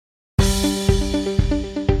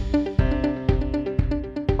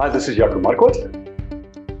Hi, this is Jaco Marquardt.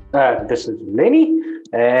 This is Lenny,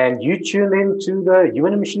 and you tune into the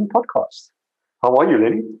Human and Machine podcast. How are you,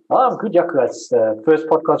 Lenny? I'm good, Jaco. It's the first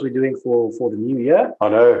podcast we're doing for the new year. I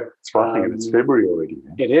know, it's frightening, and it's February already.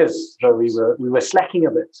 It is. So we were slacking a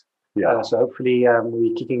bit. Yeah. So hopefully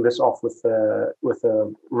we're kicking this off with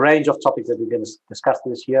a range of topics that we're going to discuss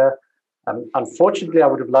this year. Unfortunately, I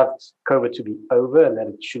would have loved COVID to be over and that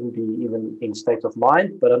it shouldn't be even in state of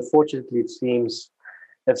mind. But unfortunately, it seems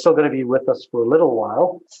it's still going to be with us for a little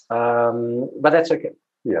while. But that's okay.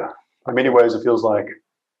 Yeah. In many ways, it feels like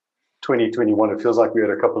 2021. It feels like we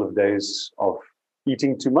had a couple of days of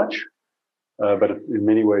eating too much. But in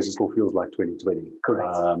many ways, it still feels like 2020.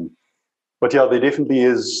 Correct. But yeah, there definitely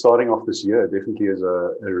is, starting off this year, definitely is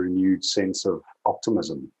a renewed sense of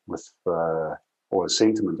optimism or a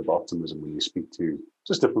sentiment of optimism when you speak to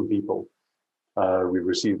just different people. We've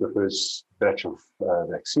received the first batch of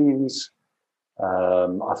vaccines.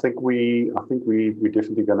 I think we're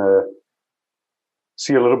definitely going to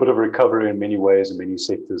see a little bit of recovery in many ways, in many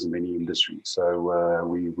sectors, in many industries. So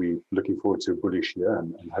we're looking forward to a bullish year,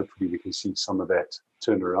 and hopefully we can see some of that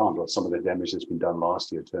turn around, or some of the damage that's been done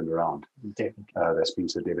last year turned around. Definitely. That's been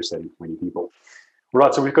so devastating for many people.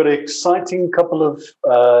 Right, so we've got an exciting couple of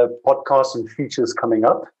podcasts and features coming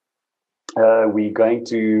up. We're going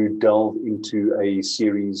to delve into a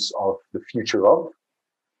series of the future of,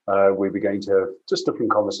 where we're going to have just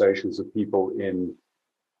different conversations with people in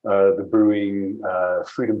the brewing,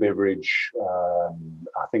 food and beverage.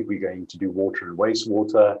 I think we're going to do water and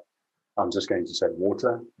wastewater. I'm just going to say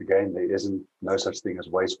water. Again, there isn't no such thing as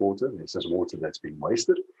wastewater. There's just water that's being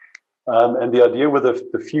wasted. And the idea with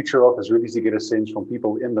the future of is really to get a sense from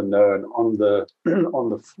people in the know and on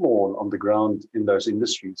the floor and on the ground in those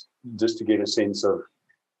industries, just to get a sense of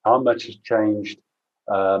how much has changed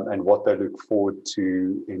and what they look forward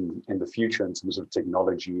to in the future in terms of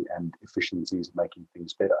technology and efficiencies, making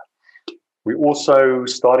things better. We also,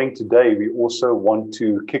 starting today, we also want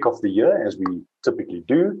to kick off the year, as we typically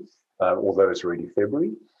do, although it's already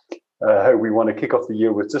February. We want to kick off the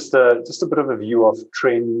year with just a bit of a view of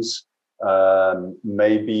trends,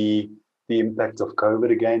 maybe the impact of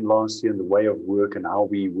COVID again last year and the way of work and how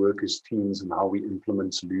we work as teams and how we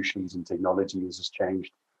implement solutions and technologies has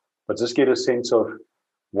changed. But just get a sense of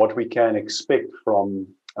what we can expect from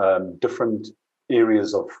different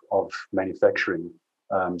areas of manufacturing,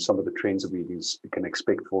 some of the trends that we can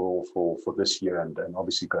expect for this year and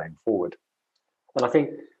obviously going forward. And I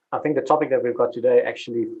think the topic that we've got today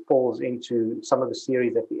actually falls into some of the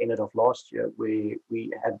series that we ended off last year, where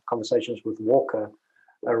we had conversations with Walker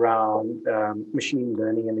around machine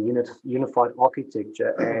learning and the unified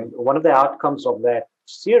architecture. And one of the outcomes of that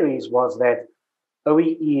series was that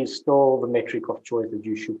OEE is still the metric of choice that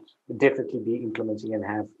you should definitely be implementing and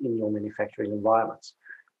have in your manufacturing environments.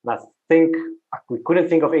 And I think we couldn't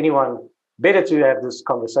think of anyone better to have this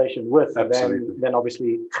conversation with than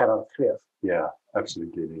obviously Gerhard. Yeah,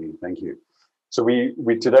 absolutely. Thank you. So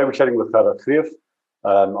today we're chatting with Gerhard.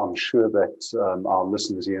 I'm sure that our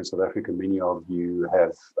listeners here in South Africa, many of you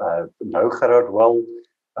have know Gerhard well,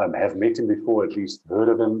 have met him before, at least heard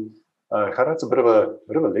of him. Gerhard's a bit of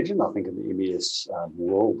a legend, I think, in the MES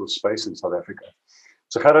world of space in South Africa.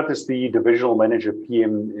 So Gerhard is the divisional manager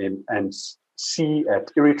PM and C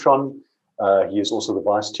at Eritron. He is also the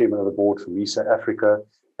vice chairman of the board for MES Africa,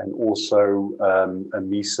 and also a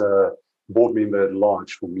MES board member at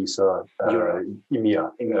large for MES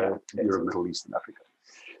EMEA, Europe, Middle East, and Africa.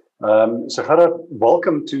 So Gerhard,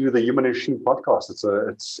 welcome to the Human and Machine podcast.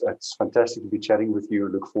 It's fantastic to be chatting with you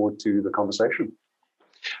and look forward to the conversation.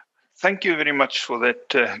 Thank you very much for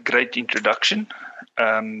that great introduction.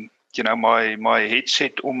 My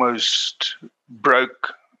headset almost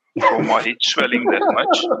broke from my head swelling that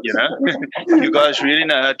much. You guys really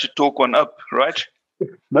know how to talk one up, right?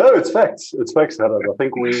 No, it's facts. It's facts, Gerhard. I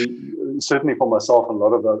think we, certainly for myself and a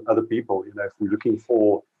lot of other people, if we're looking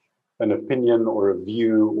for an opinion or a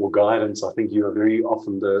view or guidance, I think you are very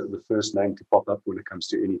often the first name to pop up when it comes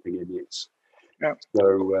to anything MES. Yeah.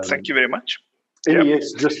 So thank you very much.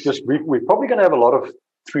 MES, just we're probably going to have a lot of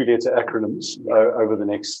three-letter acronyms over the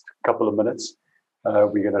next couple of minutes. We're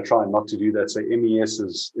going to try not to do that. So MES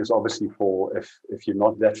is obviously for, if you're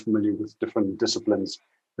not that familiar with different disciplines,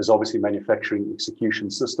 there's obviously manufacturing execution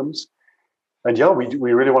systems. And yeah, we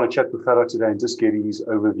really want to chat with Gerhard today and just get his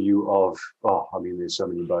overview of, there's so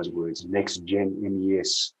many buzzwords, next gen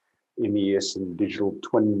MES and digital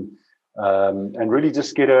twin, and really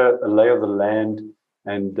just get a lay of the land.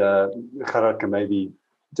 And Gerhard can maybe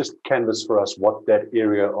just canvas for us what that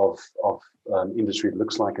area of industry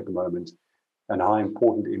looks like at the moment and how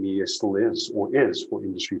important MES still is or is for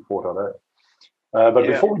Industry 4.0. But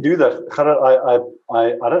before we do that, Gerhard,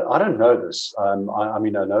 I don't know this. I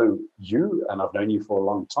mean, I know you, and I've known you for a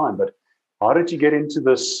long time. But how did you get into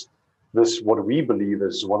this what we believe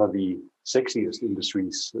is one of the sexiest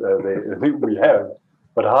industries that we have?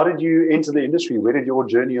 But how did you enter the industry? Where did your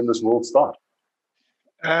journey in this world start?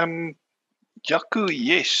 Jaco,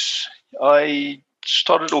 yes, I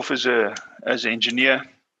started off as an engineer,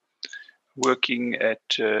 working at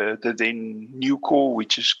the then Nucor,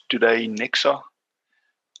 which is today Nexa.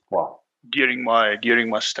 Wow. During my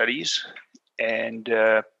studies, and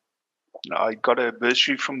I got a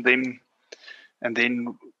bursary from them, and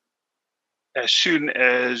then as soon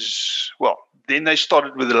as then they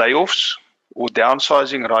started with the layoffs or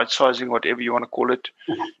downsizing, right sizing, whatever you want to call it.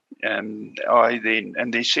 And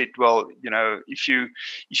they said, well, if you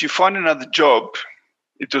find another job,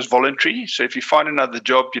 it was voluntary. So if you find another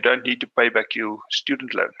job, you don't need to pay back your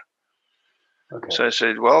student loan. Okay. So I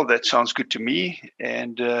said, well, that sounds good to me,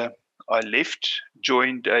 and I left,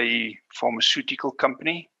 joined a pharmaceutical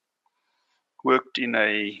company, worked in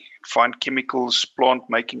a fine chemicals plant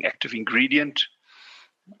making active ingredient,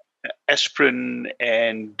 aspirin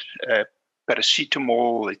and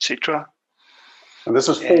paracetamol, etc. And this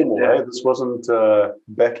was formal, right? This wasn't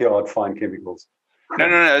backyard fine chemicals.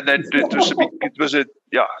 No.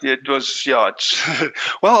 It was.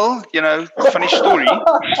 Well, funny story.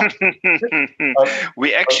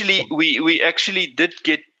 we actually did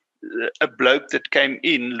get a bloke that came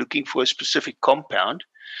in looking for a specific compound,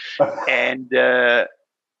 and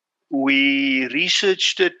we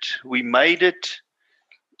researched it, we made it,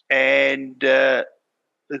 and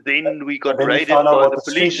then we got raided by the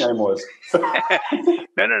police. Street name was.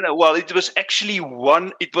 No. Well, it was actually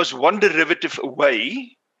one derivative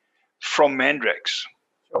away from Mandrax.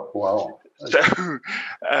 Oh, wow. So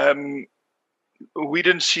we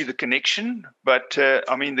didn't see the connection, but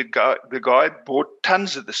I mean, the guy bought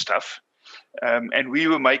tons of the stuff, and we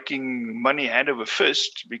were making money hand over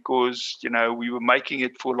fist because we were making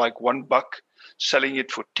it for like $1, selling it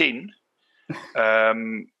for 10,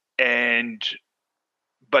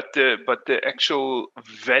 but the actual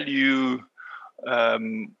value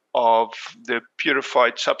of the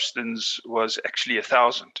purified substance was actually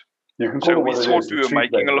 1,000. So we thought we were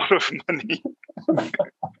making a lot of money.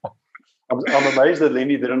 I'm amazed that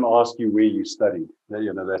Lenny didn't ask you where you studied.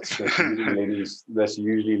 That's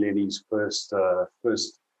usually Lenny's first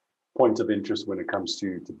point of interest when it comes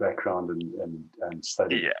to background and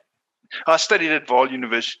study. Yeah, I studied at Vaal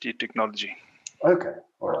University of Technology. Okay,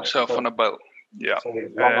 all right. So van der Bijl. Yeah,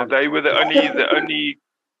 they were the only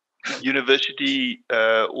university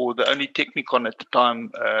or the only technicon at the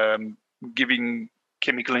time giving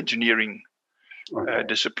chemical engineering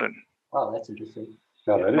discipline. Wow, that's interesting.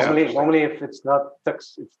 Yeah, normally, if it's not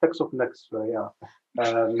Tux, it's Tux of Nux. So yeah.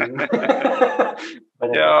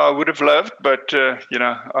 Yeah, I would have loved, but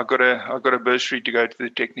I got a bursary to go to the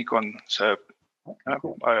technicon, so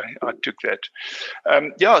I took that.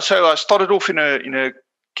 So I started off in a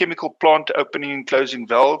chemical plant, opening and closing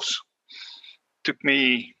valves. Took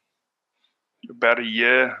me about a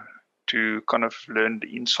year to kind of learn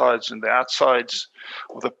the insides and the outsides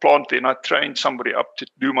of the plant. Then I trained somebody up to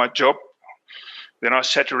do my job. Then I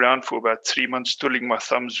sat around for about 3 months, twiddling my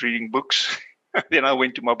thumbs, reading books. Then I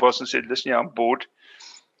went to my boss and said, listen, I'm bored.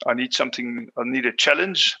 I need a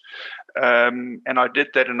challenge. And I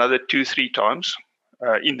did that another 2-3 times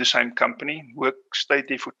in the same company. Stayed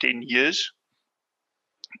there for 10 years.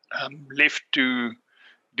 Left to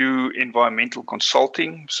do environmental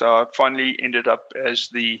consulting. So I finally ended up as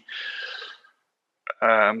the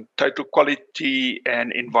total quality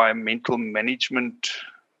and environmental management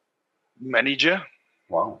manager.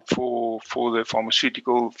 Wow. for the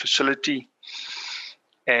pharmaceutical facility.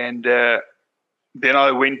 And then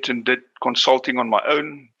I went and did consulting on my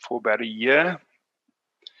own for about a year.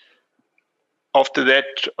 After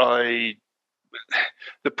that,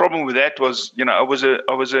 the problem with that was, I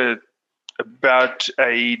was about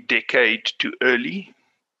a decade too early.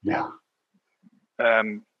 Yeah.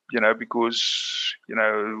 Because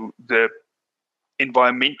the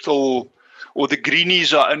environmental or the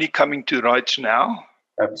greenies are only coming to rights now.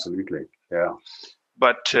 Absolutely, yeah.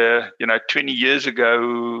 But 20 years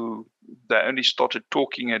ago, they only started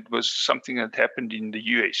talking. It was something that happened in the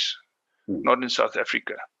US, not in South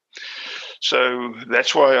Africa. So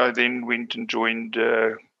that's why I then went and joined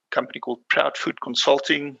a company called Proud Food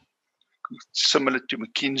Consulting, similar to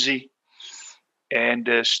McKinsey, and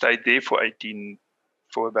stayed there for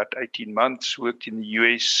about 18 months. Worked in the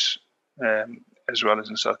US as well as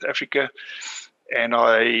in South Africa, and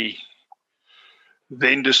I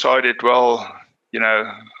then decided,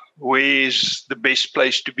 where's the best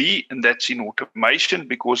place to be, and that's in automation,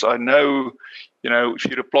 because I know, if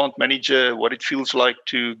you're a plant manager, what it feels like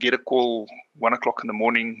to get a call 1 o'clock in the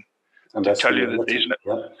morning And to tell you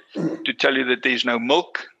that there's no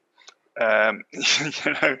milk, and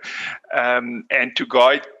to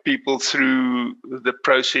guide people through the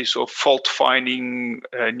process of fault finding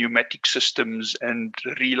pneumatic systems and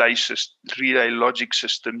relay logic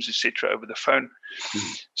systems, etc., over the phone.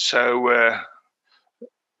 So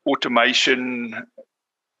automation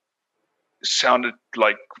sounded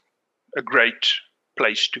like a great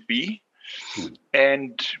place to be.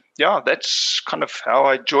 And yeah, that's kind of how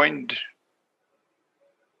I joined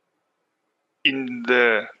in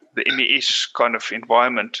the MES kind of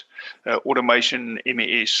environment, automation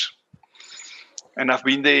MES. And I've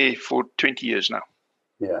been there for 20 years now.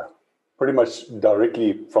 Yeah, pretty much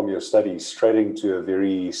directly from your studies straight into a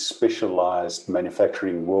very specialized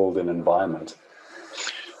manufacturing world and environment.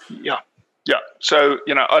 Yeah. So,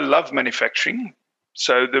 I love manufacturing.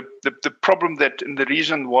 So the problem and the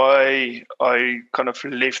reason why I kind of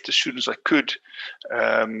left as soon as I could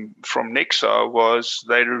from Nexa was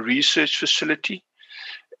they're a research facility.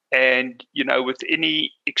 And, with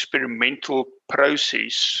any experimental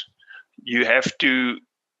process, you have to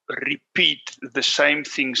repeat the same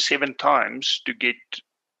thing 7 times to get,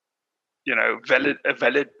 a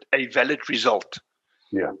valid result.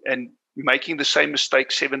 Yeah. And making the same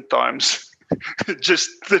mistake 7 times just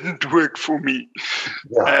didn't work for me.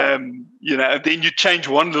 Yeah. Then you change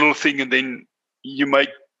one little thing and then you make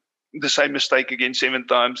the same mistake again 7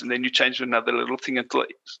 times, and then you change another little thing until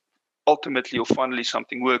ultimately or finally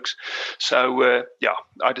something works. So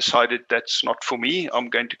I decided that's not for me. I'm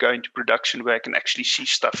going to go into production where I can actually see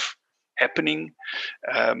stuff happening.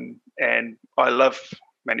 And I love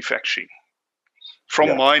manufacturing,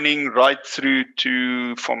 from mining right through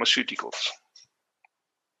to pharmaceuticals.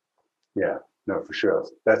 Yeah, no, for sure.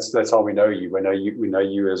 That's how we know you. We know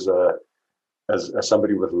you as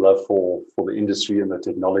somebody with love for the industry and the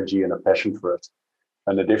technology and a passion for it.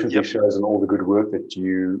 And it definitely shows in all the good work that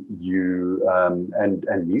you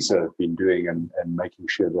and Lisa have been doing and making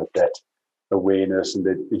sure that awareness and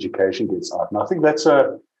that education gets out. And I think that's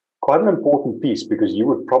quite an important piece, because you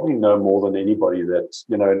would probably know more than anybody that,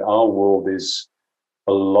 in our world there's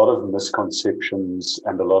a lot of misconceptions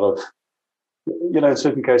and a lot of, in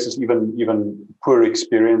certain cases, even poor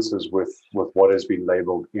experiences with what has been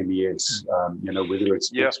labeled MES, whether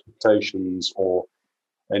it's expectations or,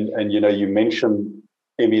 and you mentioned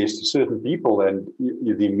MES to certain people, and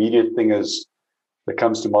the immediate thing that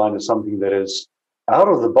comes to mind is something that is out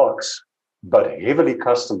of the box, but heavily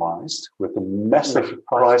customized with a massive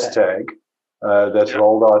price tag that's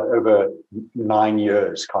rolled out over 9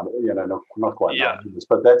 years, kind of, not quite 9 years,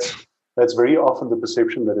 but that's very often the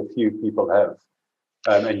perception that a few people have.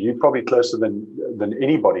 And you're probably closer than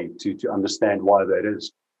anybody to understand why that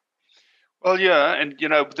is. Well, yeah, and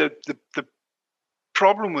the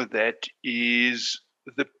problem with that is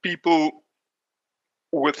the people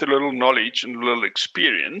with a little knowledge and a little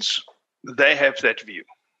experience, they have that view.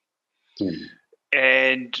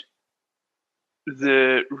 And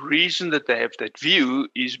the reason that they have that view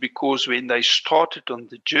is because when they started on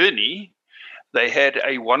the journey, they had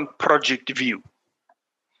a one project view.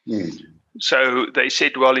 So they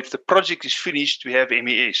said, well, if the project is finished, we have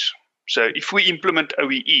MES. So if we implement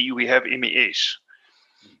OEE, we have MES.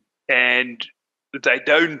 And they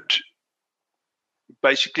don't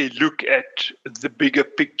basically look at the bigger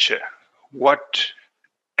picture. What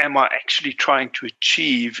am I actually trying to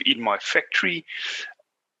achieve in my factory?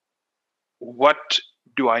 What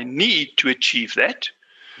do I need to achieve that?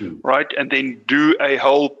 Right? And then do a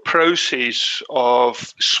whole process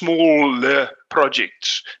of smaller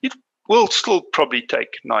projects. It will still probably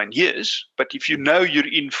take 9 years, but if you know you're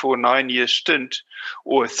in for a 9-year stint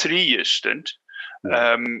or a 3-year stint,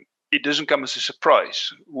 it doesn't come as a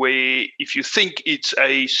surprise. Where if you think it's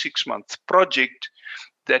a 6-month project,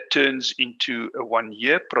 that turns into a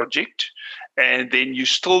 1-year project, and then you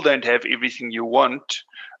still don't have everything you want,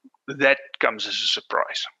 that comes as a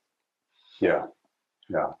surprise. Yeah.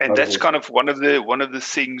 And that's kind of one of the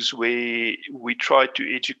things where we try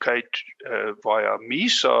to educate via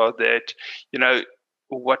MES, that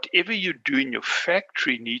whatever you do in your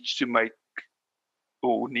factory needs to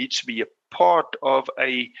be a part of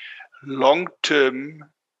a long-term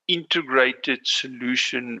integrated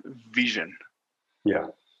solution vision. Yeah.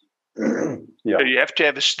 So you have to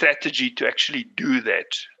have a strategy to actually do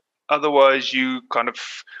that. Otherwise, you kind of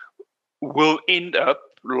will end up,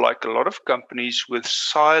 like a lot of companies, with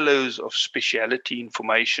silos of specialty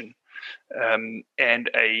information and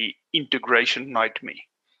a integration nightmare.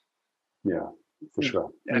 Yeah. For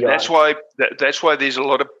sure. And that's why there's a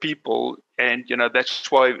lot of people, and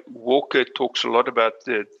that's why Walker talks a lot about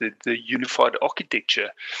the unified architecture,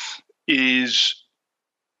 is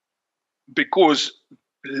because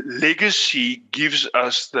legacy gives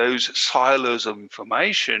us those silos of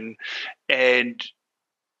information, and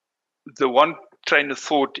the one train of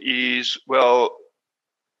thought is, well,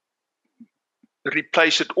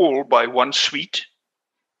 replace it all by one suite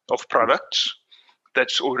of products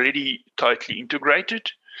that's already tightly integrated,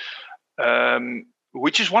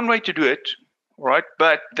 which is one way to do it, right?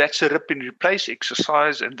 But that's a rip and replace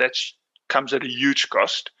exercise, and that comes at a huge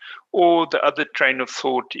cost. Or the other train of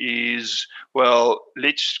thought is, well,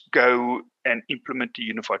 let's go and implement a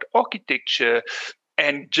unified architecture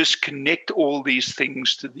and just connect all these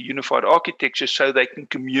things to the unified architecture so they can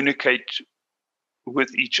communicate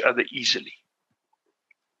with each other easily.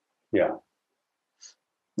 Yeah.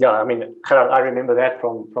 Yeah, I mean, Gerhard, I remember that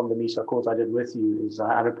from the MES course I did with you, is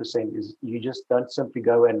 100%, is you just don't simply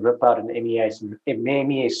go and rip out an MES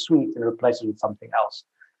suite and replace it with something else.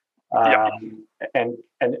 And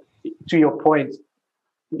to your point,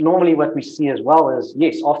 normally what we see as well is,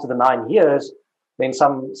 yes, after the 9 years, then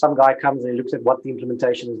some guy comes and looks at what the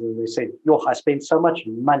implementation is, and they say, yo, I spent so much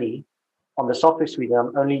money on the software suite, and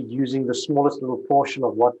I'm only using the smallest little portion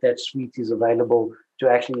of what that suite is available to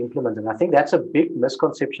actually implement. And I think that's a big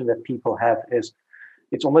misconception that people have, is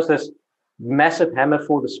it's almost this massive hammer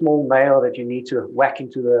for the small nail that you need to whack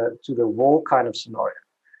into the wall kind of scenario.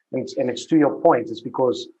 And it's to your point, it's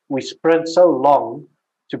because we sprint so long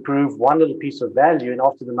to prove one little piece of value, and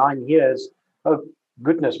after the 9 years, oh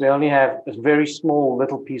goodness, we only have a very small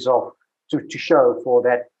little piece of to show for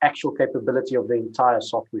that actual capability of the entire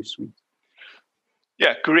software suite.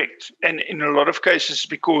 Yeah, correct. And in a lot of cases,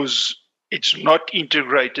 because it's not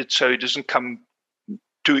integrated, so it doesn't come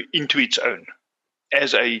into its own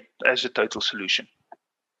as a total solution.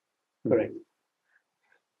 Correct.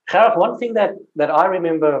 Gerhard, one thing that I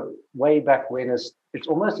remember way back when is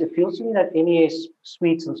it feels to me that MES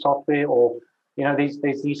suites and software, or there's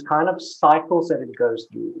these kind of cycles that it goes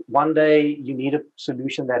through. One day you need a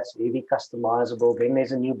solution that's heavy customizable. Then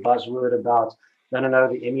there's a new buzzword about no,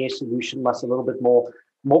 the MES solution must a little bit more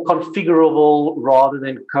configurable rather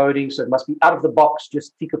than coding. So it must be out of the box,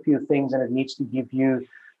 just tick a few things, and it needs to give you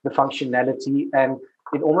the functionality. And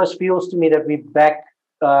it almost feels to me that we're back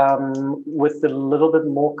with a little bit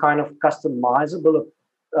more kind of customizable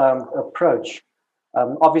approach.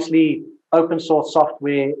 Obviously, open source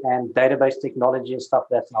software and database technology and stuff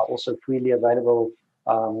that's now also freely available,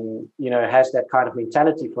 has that kind of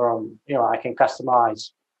mentality from, I can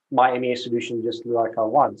customize my MES solution just like I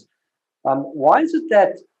want. Why is it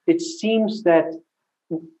that it seems that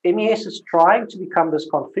MES is trying to become this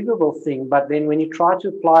configurable thing, but then when you try to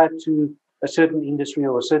apply it to a certain industry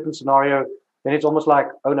or a certain scenario, then it's almost like,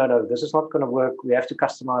 oh, no, this is not going to work. We have to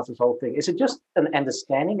customize this whole thing. Is it just an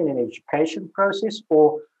understanding and an education process,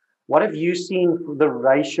 or what have you seen the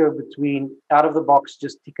ratio between out of the box,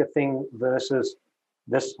 just tick a thing versus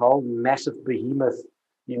this whole massive behemoth,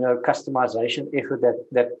 customization effort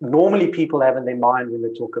that normally people have in their mind when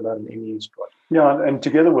they talk about an MES project? Yeah, and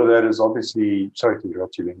together with that is obviously, sorry to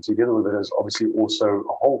interrupt you, Len, together with that is obviously also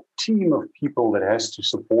a whole team of people that has to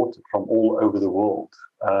support it from all over the world.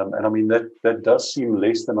 And I mean, that does seem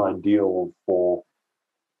less than ideal for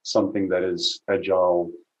something that is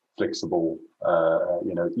agile, flexible,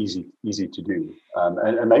 easy to do.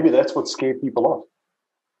 And maybe that's what scared people off.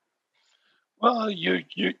 Well,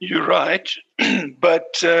 you're right,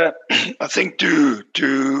 but I think to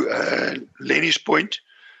Lenny's point,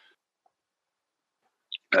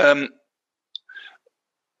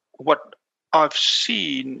 what I've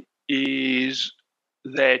seen is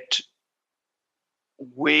that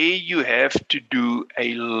where you have to do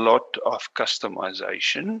a lot of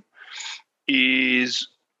customization is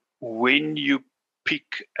when you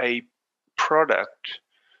pick a product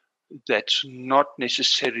that's not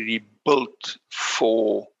necessarily built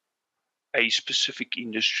for a specific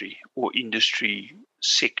industry or industry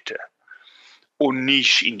sector or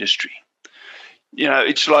niche industry.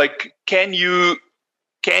 It's like, can you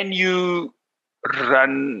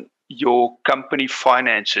run your company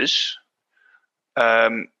finances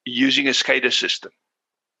using a SCADA system?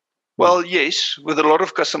 Well, yes, with a lot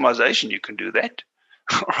of customization, you can do that,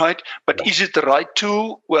 right? But is it the right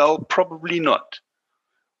tool? Well, probably not.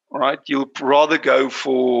 Right, you'll rather go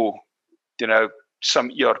for,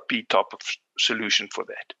 some ERP type of solution for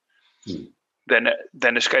that than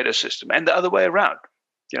a SCADA system, and the other way around.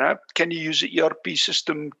 Can you use an ERP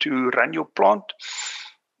system to run your plant?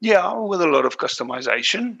 Yeah, with a lot of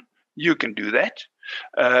customization, you can do that.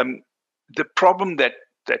 The problem that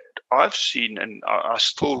I've seen, and I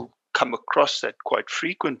still come across that quite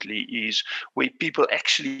frequently, is where people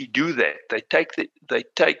actually do that. They take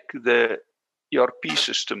the ERP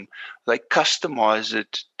system, they customize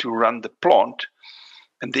it to run the plant,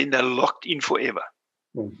 and then they're locked in forever.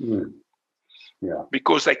 Mm-hmm. Yeah.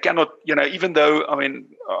 Because they cannot, even though,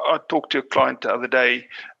 I talked to a client the other day,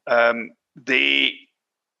 their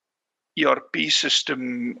ERP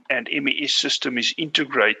system and MES system is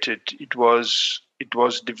integrated. It was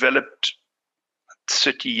developed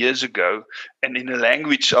 30 years ago, and in a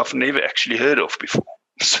language I've never actually heard of before.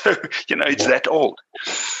 So, it's that old.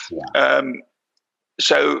 Yeah.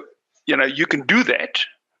 So, you can do that,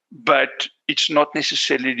 but it's not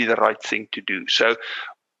necessarily the right thing to do. So,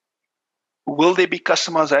 will there be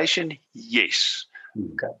customization? Yes.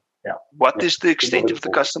 Okay. Yeah. What is the extent of the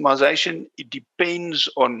customization? It depends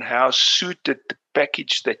on how suited the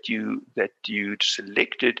package that you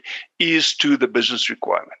selected is to the business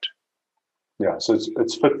requirement. Yeah. So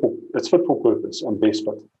it's fit for purpose and best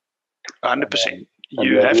fit. 100%.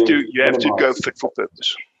 You have to go fit for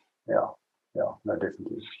purpose. Yeah. Yeah. No,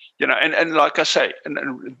 definitely. And like I say, and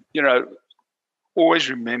always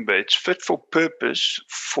remember, it's fit for purpose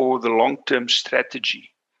for the long-term strategy.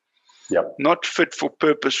 Yeah. Not fit for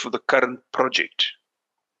purpose for the current project.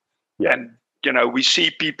 Yeah. And, we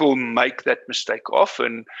see people make that mistake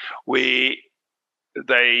often where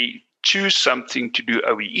they choose something to do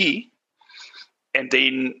OEE, and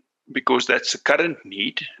then because that's the current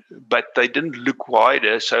need, but they didn't look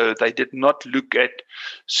wider. So they did not look at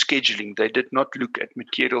scheduling. They did not look at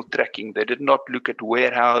material tracking. They did not look at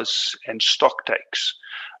warehouse and stock takes.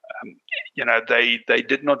 They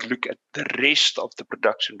did not look at the rest of the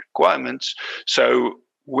production requirements. So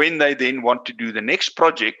when they then want to do the next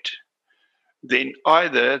project, then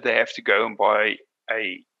either they have to go and buy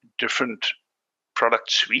a different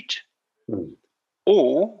product suite,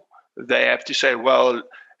 or they have to say, well,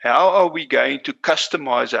 how are we going to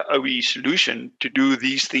customize our OE solution to do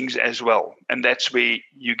these things as well? And that's where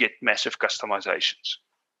you get massive customizations.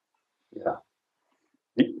 Yeah.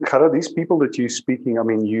 Gerhard, these people that you're speaking,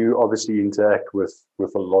 you obviously interact with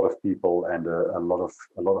a lot of people and a lot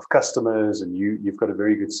of customers, and you've got a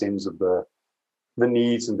very good sense of the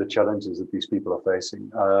needs and the challenges that these people are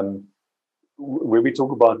facing. When we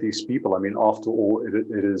talk about these people, after all,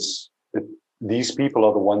 these people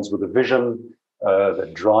are the ones with a vision,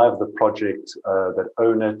 that drive the project, that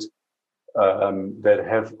own it, that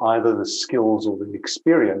have either the skills or the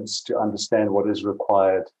experience to understand what is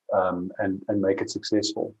required and make it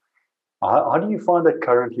successful. How do you find that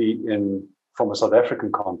currently from a South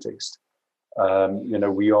African context?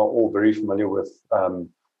 We are all very familiar with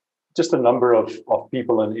just a number of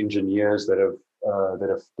people and engineers that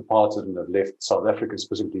have departed and have left South Africa,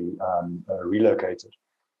 specifically relocated.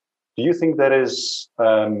 Do you think that is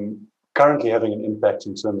currently having an impact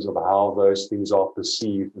in terms of how those things are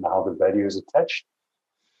perceived and how the value is attached?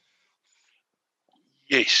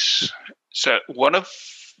 Yes. So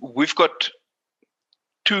we've got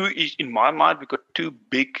two, in my mind, we've got two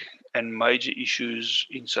big and major issues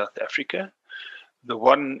in South Africa. The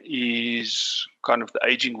one is kind of the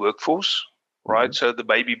aging workforce, right? Mm-hmm. So the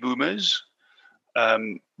baby boomers,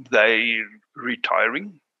 they're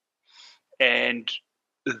retiring, and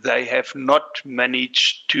they have not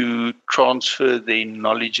managed to transfer their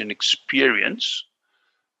knowledge and experience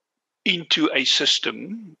into a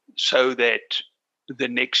system so that the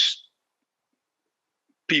next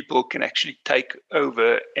people can actually take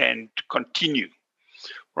over and continue,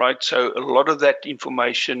 right? So a lot of that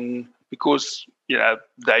information, because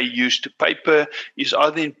they used to paper, is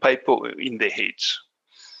either in paper or in their heads.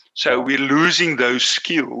 So we're losing those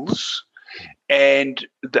skills. And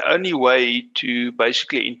the only way to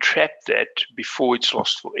basically entrap that before it's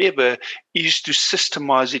lost forever is to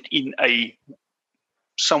systemize it in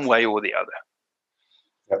some way or the other.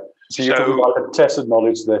 Yep. So you're talking about the tacit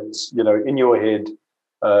knowledge that, in your head,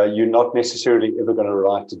 you're not necessarily ever going to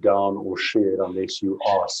write it down or share it unless you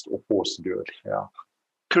asked or forced to do it. Yeah.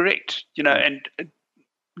 Correct. And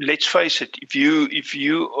let's face it, if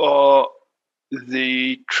you are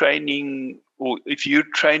the training, or if you're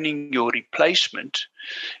training your replacement,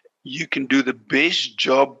 you can do the best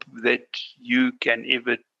job that you can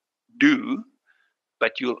ever do,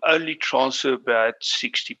 but you'll only transfer about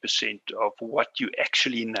 60% of what you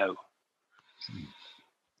actually know.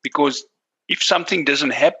 Because if something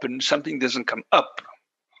doesn't happen, something doesn't come up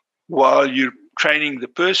while you're training the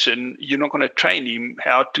person, you're not going to train him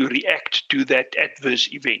how to react to that adverse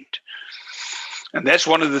event. And that's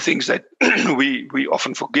one of the things that we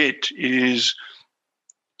often forget is,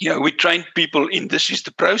 we train people in this is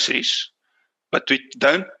the process, but we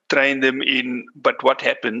don't train them in, but what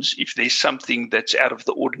happens if there's something that's out of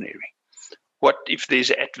the ordinary? What if there's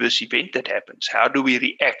an adverse event that happens? How do we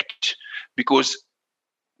react? Because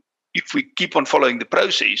if we keep on following the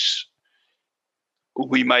process,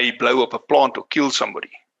 we may blow up a plant or kill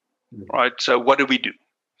somebody, right? So what do we do?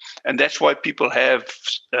 And that's why people have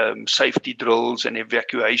safety drills and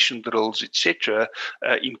evacuation drills, etc.,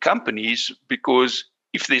 in companies, because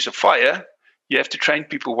if there's a fire, you have to train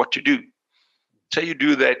people what to do. So you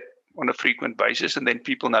do that on a frequent basis, and then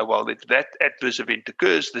people know, well, if that adverse event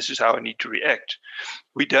occurs, this is how I need to react.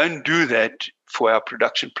 We don't do that for our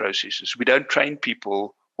production processes. We don't train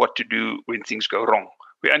people what to do when things go wrong.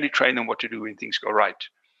 We only train them what to do when things go right.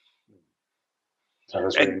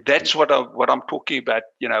 And that's what I'm talking about.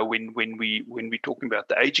 You know, when we're talking about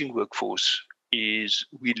the aging workforce, is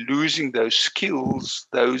we're losing those skills,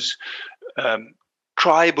 those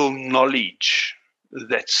tribal knowledge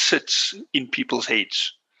that sits in people's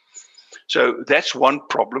heads. So that's one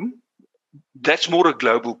problem. That's more a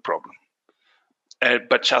global problem.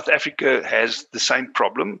 But South Africa has the same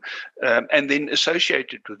problem. And then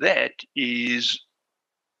associated with that is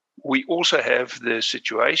we also have the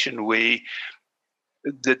situation where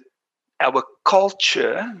our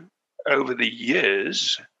culture over the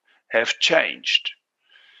years have changed.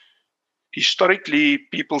 Historically,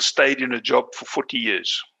 people stayed in a job for 40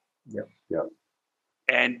 years. Yeah.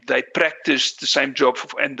 And they practiced the same job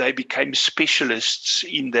and they became specialists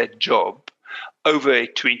in that job over a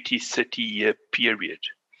 20, 30-year period.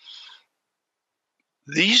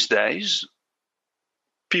 These days,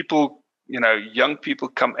 people, young people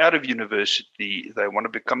come out of university, they want to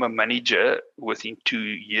become a manager within 2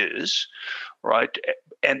 years, right?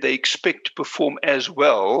 And they expect to perform as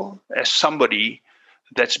well as somebody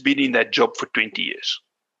that's been in that job for 20 years.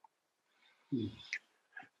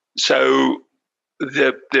 So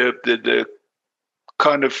the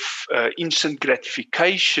kind of instant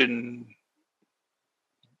gratification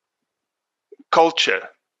culture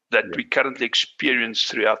that we currently experience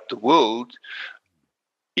throughout the world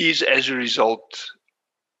is as a result,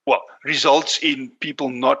 results in people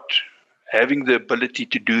not having the ability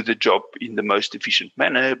to do the job in the most efficient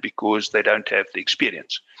manner because they don't have the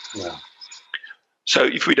experience. Yeah. So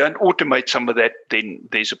if we don't automate some of that, then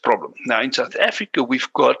there's a problem. Now in South Africa,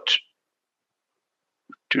 we've got,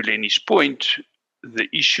 to Lenny's point, the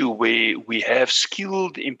issue where we have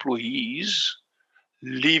skilled employees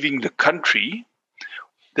leaving the country.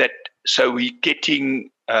 So we're getting,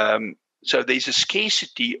 so there's a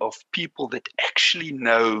scarcity of people that actually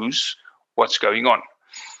knows what's going on.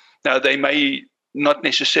 Now they may not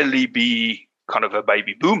necessarily be kind of a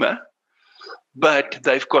baby boomer, but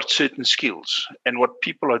they've got certain skills. And what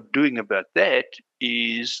people are doing about that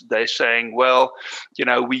is they're saying, well,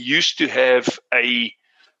 we used to have a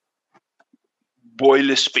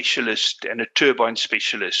boiler specialist and a turbine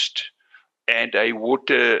specialist and a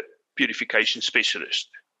water purification specialist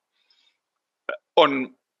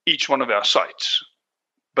on each one of our sites.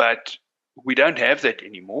 But we don't have that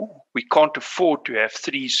anymore. We can't afford to have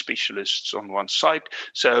 3 specialists on one site.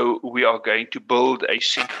 So we are going to build a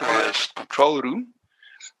centralized control room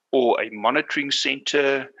or a monitoring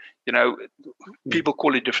center. People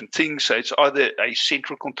call it different things. So it's either a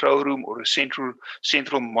central control room or a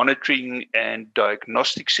central monitoring and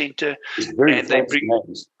diagnostic center. It's very and they bring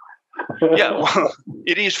names. Yeah, well,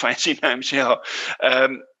 it is fancy names, yeah.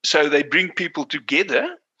 So they bring people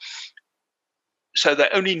together. So they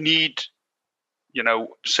only need,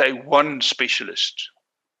 say 1 specialist.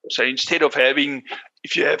 So instead of having,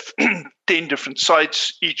 if you have 10 different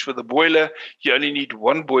sites, each with a boiler, you only need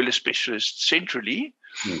 1 boiler specialist centrally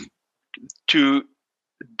to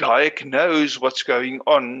diagnose what's going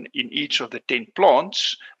on in each of the 10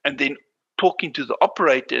 plants, and then talking to the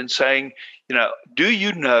operator and saying, do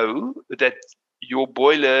you know that your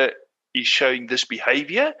boiler is showing this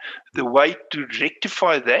behavior? The way to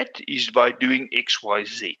rectify that is by doing X, Y,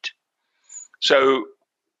 Z. So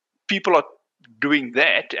people are doing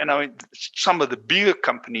that, and I mean, some of the bigger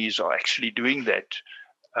companies are actually doing that,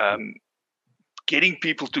 getting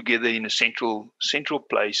people together in a central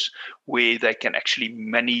place where they can actually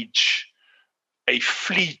manage a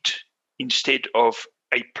fleet instead of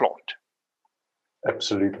a plant.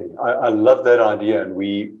 Absolutely. I love that idea. And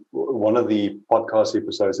one of the podcast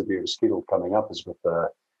episodes that we have scheduled coming up is with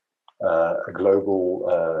a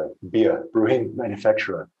global beer brewing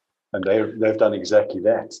manufacturer. And they've done exactly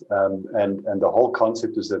that. And the whole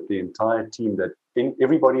concept is that the entire team,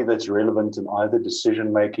 everybody that's relevant in either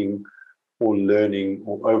decision-making or learning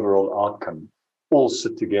or overall outcome, all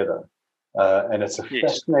sit together. And it's a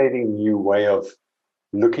fascinating new way of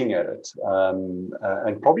looking at it,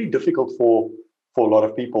 and probably difficult for a lot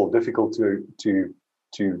of people, difficult to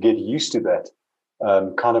get used to that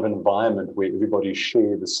kind of environment where everybody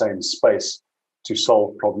share the same space to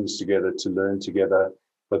solve problems together, to learn together.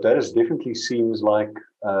 But that is definitely seems like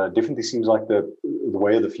the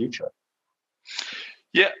way of the future.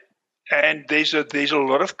 Yeah, and there's a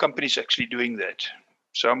lot of companies actually doing that.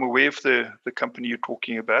 So I'm aware of the company you're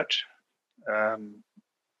talking about,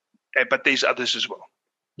 but there's others as well.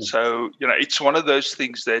 So, it's one of those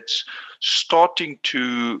things that's starting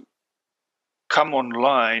to come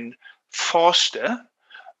online faster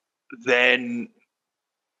than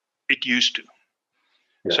it used to.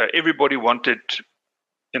 Yeah. So everybody wanted,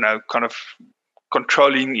 kind of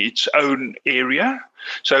controlling its own area.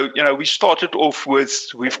 So, we started off with,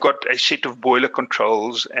 we've got a set of boiler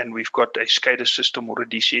controls and we've got a SCADA system or a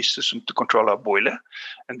DCS system to control our boiler.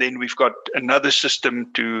 And then we've got another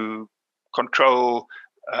system to control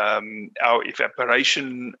our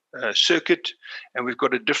evaporation circuit. And we've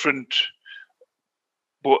got a different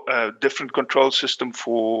control system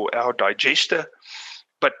for our digester.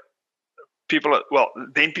 But people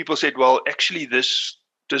said, well, actually this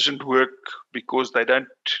doesn't work because they don't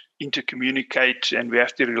intercommunicate and we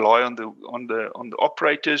have to rely on the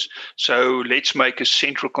operators. So let's make a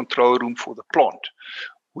central control room for the plant.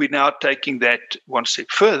 We're now taking that one step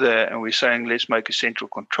further and we're saying let's make a central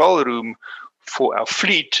control room for our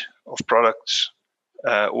fleet of products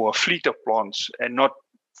or a fleet of plants and not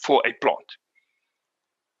for a plant.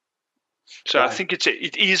 So yeah. I think it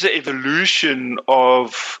is an evolution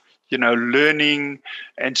of learning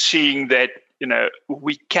and seeing that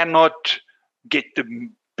we cannot get the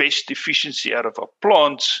best efficiency out of our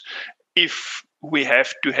plants if we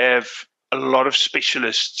have to have a lot of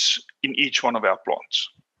specialists in each one of our plants.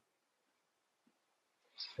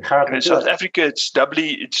 And in South Africa, it's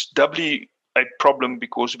doubly a problem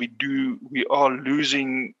because we are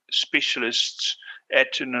losing specialists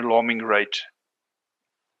at an alarming rate.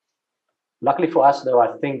 Luckily for us, though,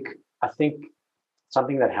 I think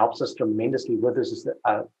something that helps us tremendously with this is that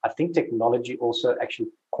I think technology also actually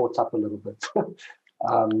caught up a little bit.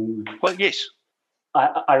 Well, yes.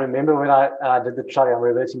 I remember when I did the training, I'm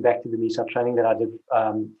reverting back to the MES training that I did,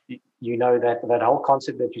 that whole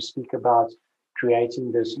concept that you speak about,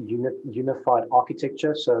 creating this unified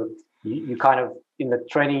architecture. So you kind of, in the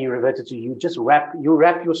training you reverted to, you wrap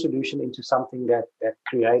your solution into something that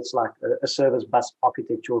creates like a service bus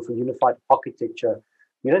architecture or a unified architecture.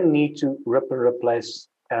 You don't need to rip and replace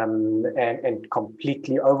and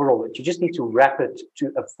completely overhaul it. You just need to wrap it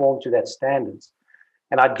to conform to that standards.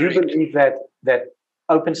 And I do believe that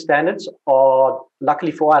open standards are,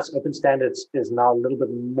 luckily for us, open standards is now a little bit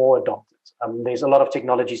more adopted. There's a lot of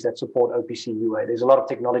technologies that support OPC UA. There's a lot of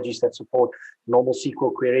technologies that support normal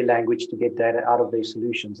SQL query language to get data out of their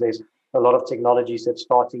solutions. There's a lot of technologies that's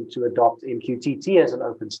starting to adopt MQTT as an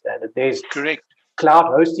open standard. There's cloud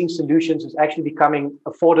hosting solutions is actually becoming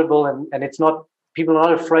affordable, and it's not, people are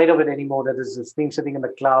not afraid of it anymore, that there's this thing sitting in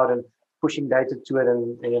the cloud and pushing data to it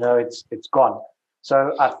and it's gone.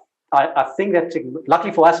 So I think that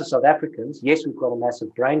luckily for us as South Africans, yes, we've got a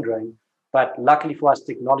massive brain drain, but luckily for us,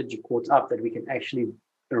 technology caught up that we can actually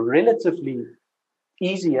relatively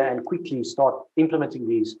easier and quickly start implementing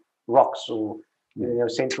these ROCs or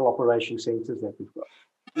central operation centers that we've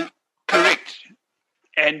got. Correct.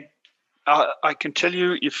 And I can tell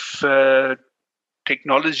you, if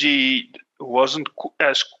technology wasn't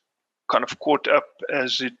as kind of caught up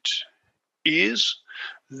as it is,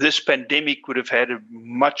 this pandemic would have had a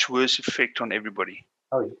much worse effect on everybody.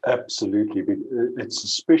 Oh, absolutely. It's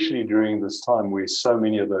especially during this time where so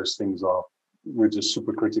many of those things were just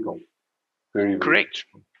super critical. Very, very correct.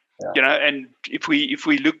 Yeah. And if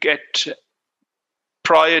we look at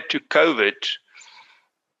prior to COVID,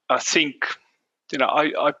 I think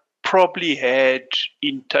I probably had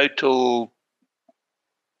in total,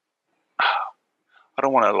 I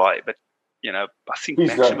don't want to lie, but I think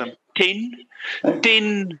maximum 10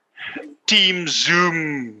 Teams,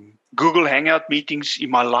 Zoom, Google Hangout meetings in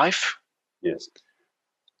my life. Yes.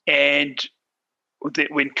 And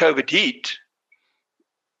when COVID hit,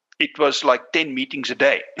 it was like 10 meetings a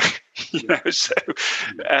day. So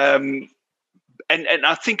and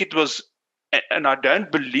I think it was, and I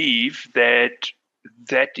don't believe that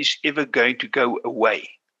is ever going to go away,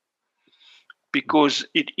 because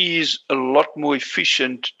it is a lot more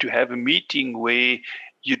efficient to have a meeting where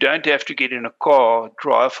you don't have to get in a car,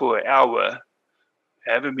 drive for an hour,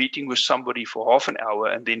 have a meeting with somebody for half an hour,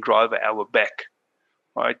 and then drive an hour back.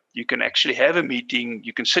 Right? You can actually have a meeting.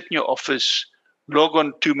 You can sit in your office, log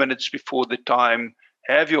on 2 minutes before the time,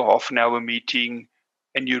 have your half an hour meeting,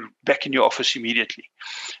 and you're back in your office immediately.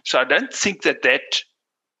 So I don't think that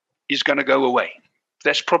is going to go away.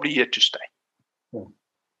 That's probably here to stay. Yeah.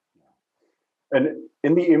 And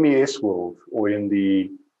in the MES world, or in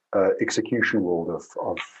the execution world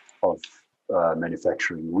of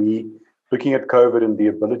manufacturing, we looking at COVID and the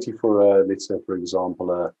ability for, let's say, for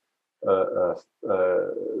example, a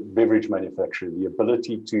beverage manufacturer, the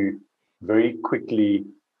ability to very quickly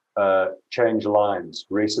change lines,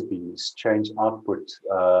 recipes, change output.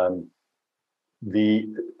 I'm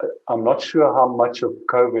not sure how much of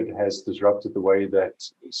COVID has disrupted the way that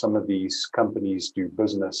some of these companies do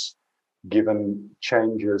business, given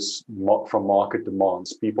changes from market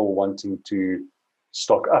demands, people wanting to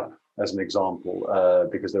stock up, as an example,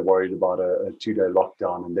 because they're worried about a 2-day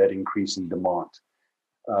lockdown and that increasing demand.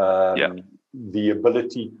 The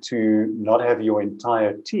ability to not have your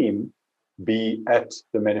entire team be at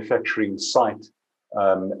the manufacturing site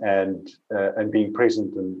and being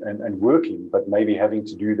present and working, but maybe having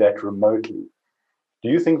to do that remotely. Do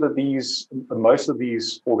you think that most of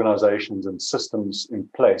these organizations and systems in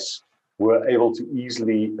place were able to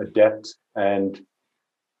easily adapt and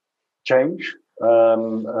change,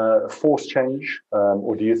 force change,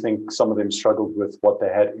 or do you think some of them struggled with what they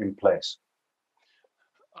had in place?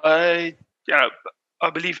 I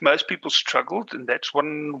believe most people struggled, and that's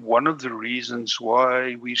one of the reasons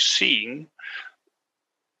why we're seeing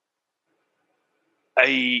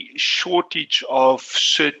a shortage of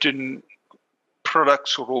certain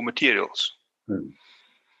products or raw materials.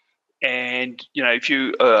 And if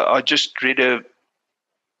you, I just read a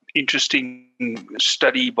interesting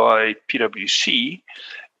study by PwC,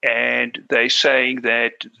 and they're saying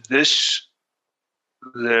that the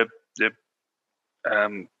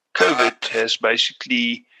COVID has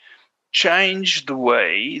basically changed the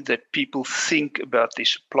way that people think about their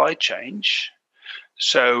supply chain.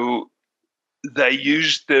 So they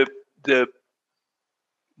used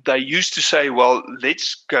they used to say, well,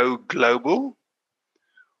 let's go global,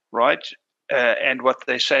 right? And what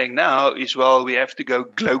they're saying now is, well, we have to go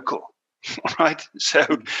glocal, right? So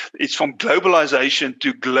it's from globalization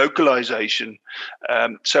to localization.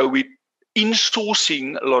 So we're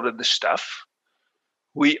insourcing a lot of the stuff.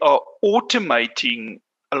 We are automating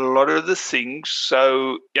a lot of the things.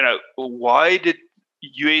 So, why did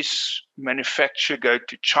US manufacture go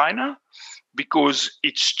to China? Because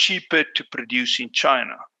it's cheaper to produce in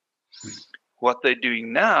China. What they're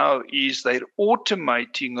doing now is they're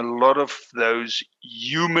automating a lot of those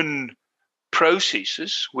human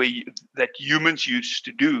processes that humans used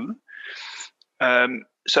to do.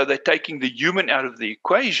 So they're taking the human out of the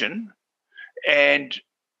equation, and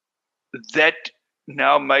that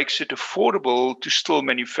now makes it affordable to still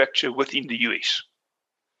manufacture within the US.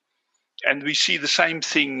 And we see the same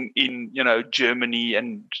thing in, Germany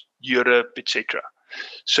and Europe, etc.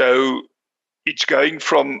 So it's going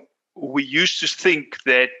from, we used to think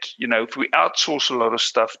that, if we outsource a lot of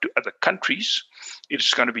stuff to other countries,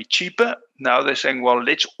 it's going to be cheaper. Now they're saying, well,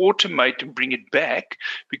 let's automate and bring it back,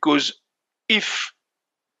 because if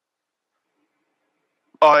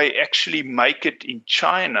I actually make it in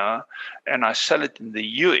China and I sell it in the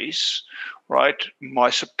US, right,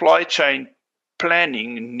 my supply chain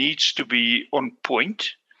planning needs to be on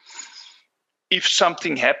point. If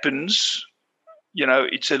something happens,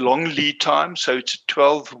 it's a long lead time, so it's a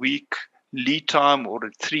 12-week lead time or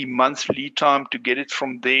a 3-month lead time to get it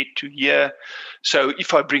from there to here. So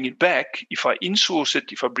if I bring it back, if I insource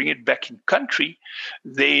it, if I bring it back in country,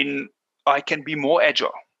 then I can be more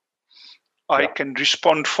agile. I can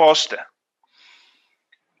respond faster.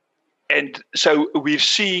 And so we're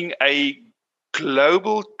seeing a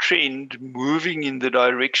global trend moving in the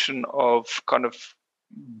direction of kind of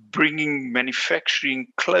bringing manufacturing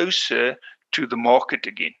closer to the market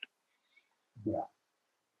again.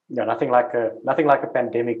 Yeah, nothing like a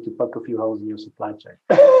pandemic to poke a few holes in your supply chain.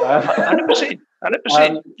 100%. And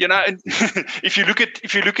if you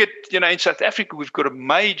look at in South Africa, we've got a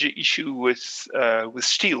major issue with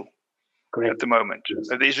steel. Correct. At the moment. Yes.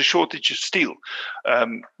 There's a shortage of steel.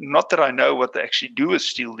 Not that I know what they actually do with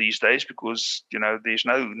steel these days, because there's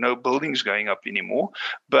no buildings going up anymore.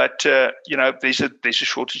 But there's a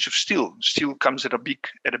shortage of steel. Steel comes at a big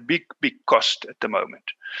cost at the moment.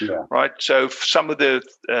 Yeah. Right. So some of the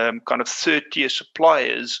kind of third-tier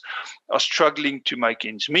suppliers are struggling to make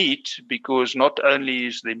ends meet, because not only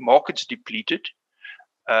is their markets depleted,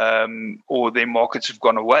 or their markets have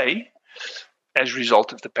gone away as a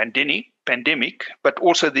result of the pandemic, but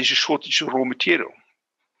also there's a shortage of raw material.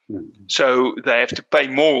 Mm-hmm. So they have to pay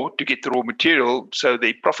more to get the raw material, so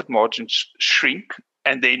their profit margins shrink,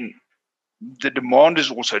 and then the demand is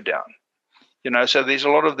also down. So there's a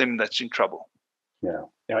lot of them that's in trouble. Yeah.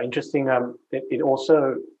 Yeah, interesting. It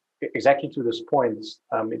also, exactly to this point,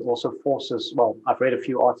 it also forces, well, I've read a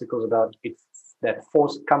few articles about it that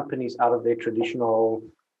force companies out of their traditional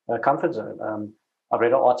comfort zone. I've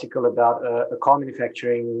read an article about a car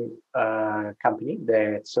manufacturing company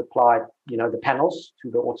that supplied, the panels to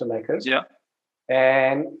the automakers. Yeah.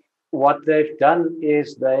 And what they've done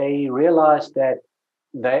is they realized that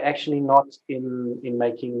they're actually not in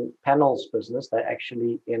making panels business. They're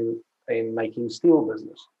actually in making steel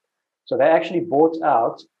business. So they actually bought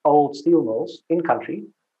out old steel mills in country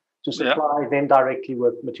to supply them directly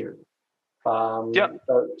with material.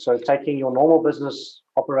 So taking your normal business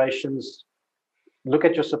operations, look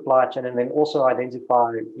at your supply chain, and then also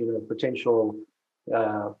identify, potential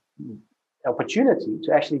opportunity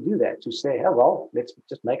to actually do that. To say, oh well, let's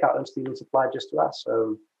just make our own steel and supply just to us.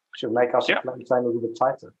 So we should make our supply chain a little bit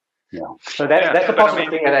tighter. Yeah. So that's a positive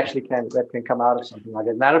thing that actually can come out of something like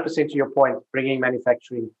that. 100% to your point, bringing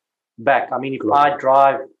manufacturing back. I mean, if I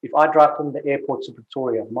drive from the airport to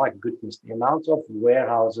Pretoria, my goodness, the amount of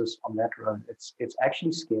warehouses on that road, it's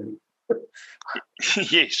actually scary.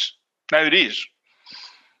 Yes, no, it is.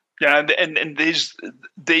 Yeah, and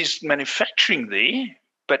there's manufacturing there,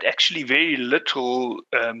 but actually very little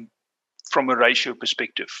from a ratio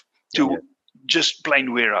perspective to just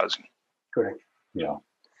plain warehousing. Correct. Yeah.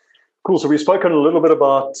 Cool. So we've spoken a little bit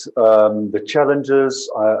about the challenges.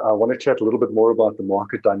 I want to chat a little bit more about the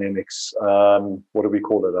market dynamics. What do we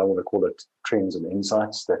call it? I want to call it trends and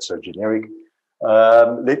insights. That's so generic.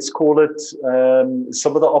 Let's call it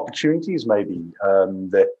some of the opportunities maybe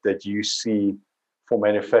that you see for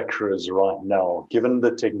manufacturers right now, given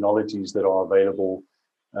the technologies that are available,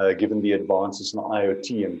 given the advances in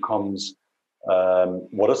IoT and comms.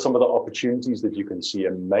 What are some of the opportunities that you can see?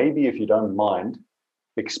 And maybe, if you don't mind,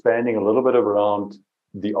 expanding a little bit around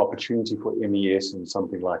the opportunity for MES in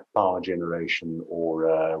something like power generation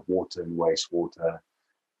or water and wastewater,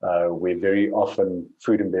 where very often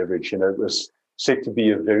food and beverage, it was said to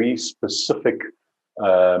be a very specific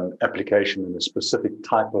application and a specific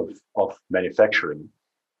type of manufacturing.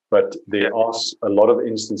 But there are a lot of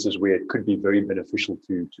instances where it could be very beneficial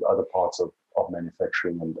to other parts of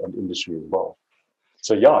manufacturing and industry as well.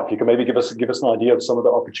 So yeah, if you can maybe give us an idea of some of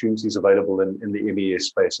the opportunities available in the MES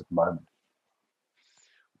space at the moment.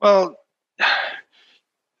 Well,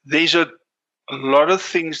 there's a lot of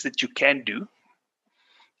things that you can do,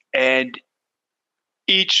 and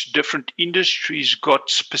each different industry's got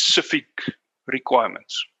specific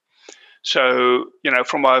requirements. So,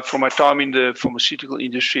 from my time in the pharmaceutical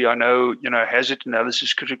industry, I know, hazard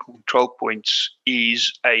analysis, critical control points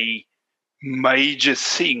is a major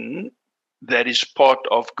thing that is part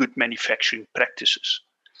of good manufacturing practices.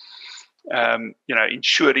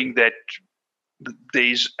 Ensuring that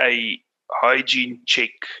there's a hygiene check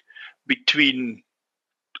between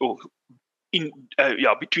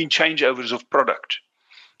changeovers of product,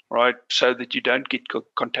 right? So that you don't get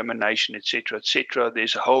contamination, etc., etc.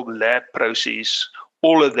 There's a whole lab process,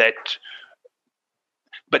 all of that.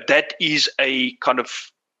 But that is a kind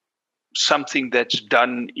of something that's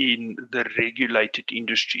done in the regulated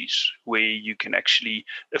industries where you can actually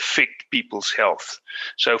affect people's health.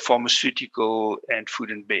 So pharmaceutical and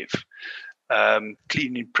food and bev.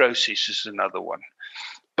 Cleaning process is another one.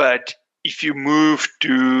 But if you move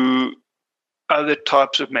to other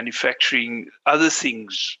types of manufacturing, other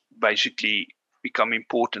things basically become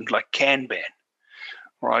important, like Kanban,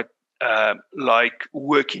 right? Like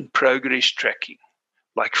work in progress tracking,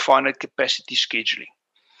 like finite capacity scheduling,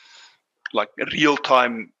 like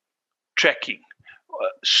real-time tracking,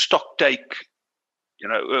 stock take,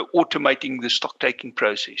 automating the stock taking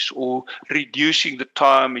process or reducing the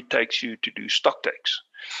time it takes you to do stock takes.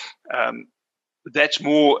 That's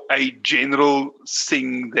more a general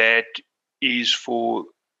thing that is for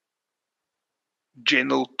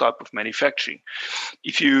general type of manufacturing.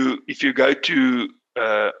 If you go to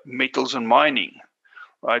metals and mining,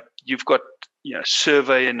 right, you've got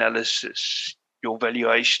survey analysis, your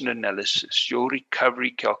valuation analysis, your recovery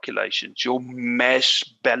calculations, your mass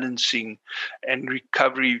balancing and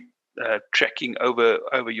recovery tracking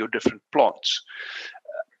over your different plants.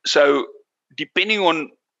 So depending on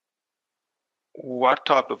what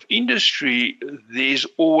type of industry, there's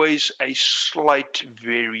always a slight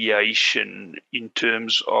variation in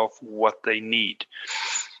terms of what they need.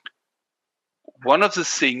 One of the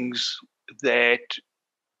things that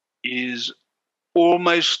is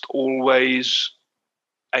almost always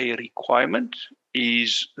a requirement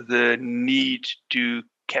is the need to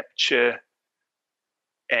capture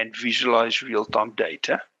and visualize real-time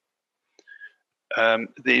data.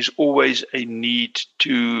 There's always a need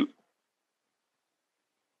to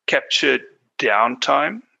capture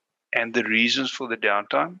downtime and the reasons for the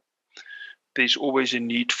downtime. There's always a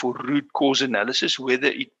need for root cause analysis, whether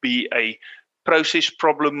it be a process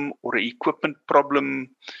problem or an equipment problem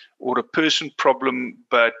or a person problem,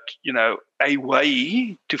 but a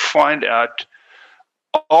way to find out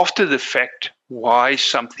after the fact why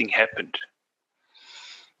something happened.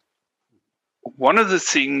 One of the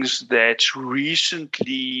things that's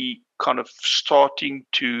recently kind of starting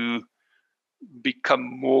to become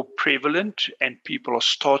more prevalent and people are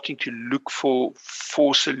starting to look for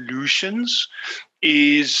solutions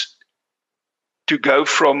is to go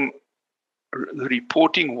from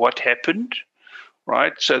reporting what happened,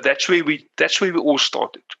 right? So that's where we all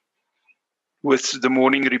started with the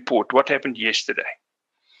morning report. What happened yesterday?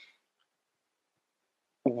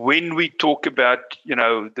 When we talk about,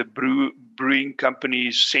 the brewing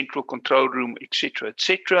company's central control room, et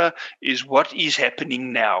cetera, is what is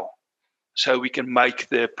happening now, so we can make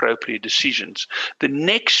the appropriate decisions. The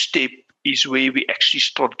next step is where we actually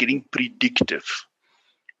start getting predictive,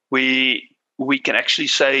 where we can actually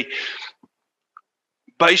say,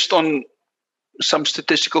 based on some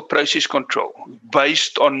statistical process control,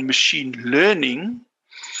 based on machine learning,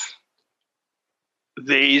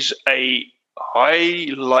 there's a high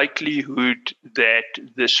likelihood that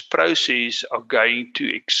this process are going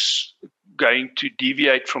to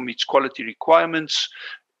deviate from its quality requirements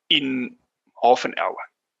in half an hour.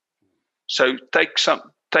 So take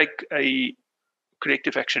a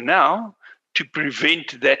corrective action now to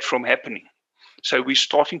prevent that from happening. So we're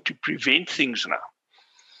starting to prevent things now.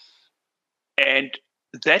 And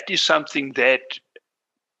that is something that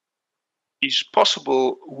is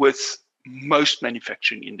possible with most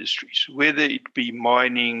manufacturing industries, whether it be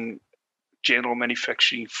mining, general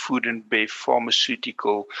manufacturing, food and bev,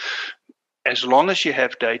 pharmaceutical. As long as you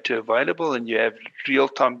have data available and you have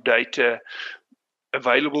real-time data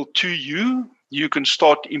available to you, you can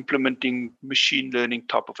start implementing machine learning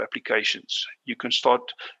type of applications. You can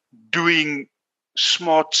start doing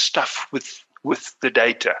smart stuff with the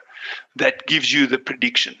data that gives you the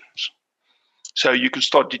predictions. So you can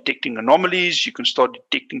start detecting anomalies, you can start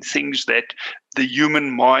detecting things that the human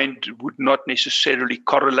mind would not necessarily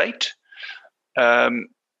correlate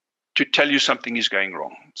to tell you something is going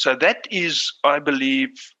wrong. So that is, I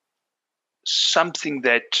believe, something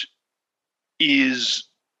that is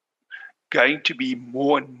going to be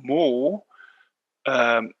more and more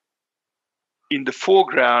in the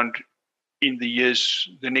foreground in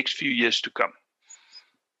the next few years to come.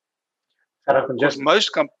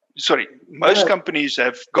 Most companies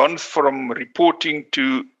have gone from reporting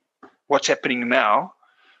to what's happening now,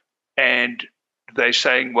 and they're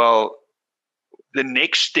saying, well, the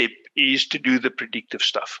next step is to do the predictive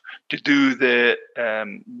stuff, to do the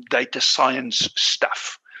data science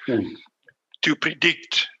stuff, to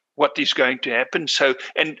predict what is going to happen. So,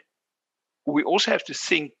 and we also have to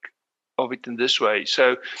think of it in this way.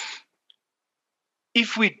 So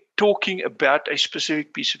if we're talking about a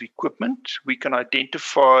specific piece of equipment, we can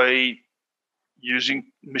identify using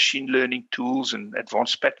machine learning tools and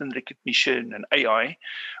advanced pattern recognition and AI,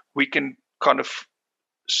 we can kind of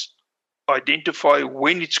identify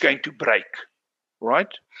when it's going to break,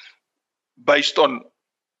 right? Based on,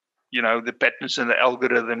 the patterns and the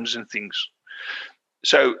algorithms and things.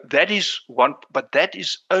 So that is one, but that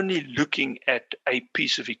is only looking at a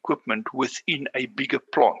piece of equipment within a bigger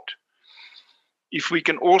plant. If we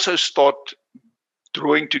can also start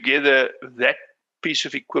drawing together that piece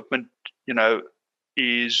of equipment,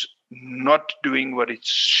 is not doing what it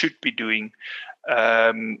should be doing,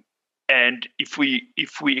 and if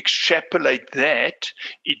we extrapolate that,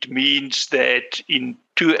 it means that in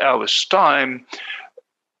 2 hours' time,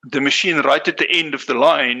 the machine right at the end of the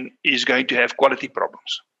line is going to have quality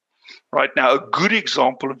problems. Right now, a good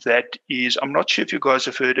example of that is, I'm not sure if you guys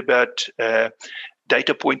have heard about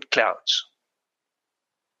data point clouds.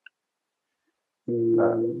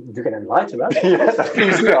 You can enlighten us. Yes,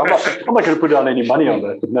 please do. I'm not going to put down any money on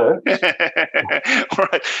that, but no.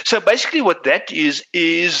 Right. So basically, what that is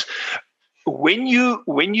when you're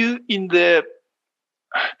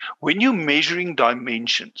measuring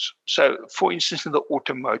dimensions. So, for instance, in the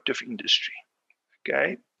automotive industry,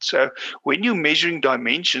 okay. So when you're measuring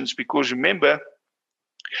dimensions, because remember,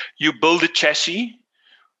 you build a chassis,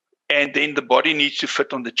 and then the body needs to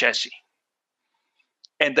fit on the chassis.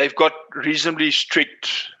 And they've got reasonably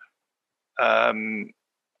strict kind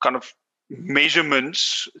of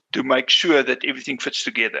measurements to make sure that everything fits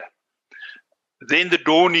together. Then the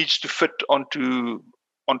door needs to fit onto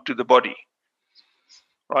the body,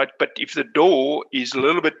 right? But if the door is a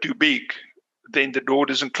little bit too big, then the door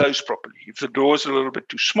doesn't close properly. If the door is a little bit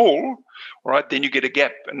too small, right, then you get a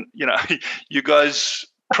gap. And, you guys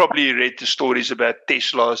probably read the stories about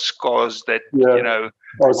Tesla's cars that, I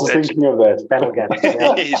was just thinking of that. Panel gaps.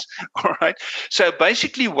 Yes, all right. So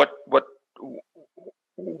basically what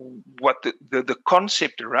the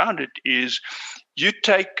concept around it is, you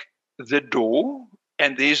take the door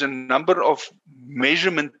and there's a number of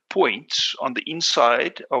measurement points on the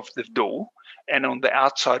inside of the door and on the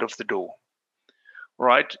outside of the door,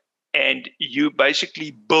 right? And you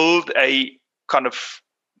basically build a kind of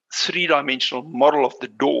three-dimensional model of the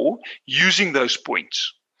door using those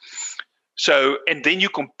points. So, and then you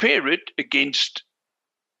compare it against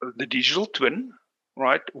the digital twin,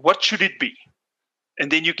 right? What should it be?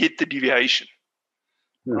 And then you get the deviation,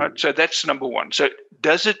 right? So that's number one. So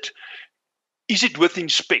is it within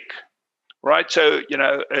spec, right? So,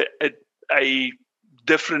 a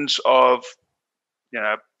difference of,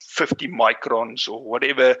 50 microns or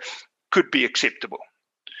whatever could be acceptable,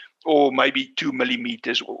 or maybe 2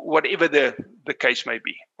 millimeters, whatever the case may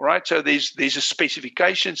be, right? So there's a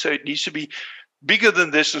specification, so it needs to be bigger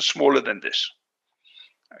than this and smaller than this.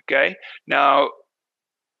 Okay, now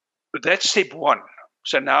that's step one.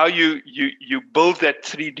 So now you build that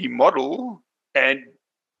 3D model, and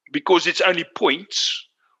because it's only points,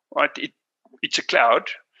 right? It's a cloud,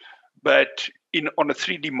 but on a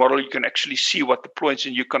 3D model you can actually see what the points,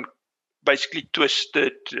 and you can basically twist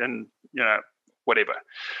it and whatever.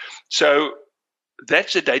 So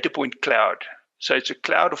that's a data point cloud. So it's a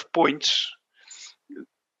cloud of points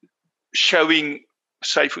showing,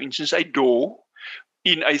 say for instance, a door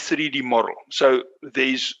in a 3D model. So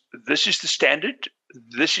this is the standard,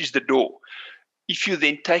 this is the door. If you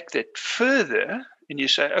then take that further and you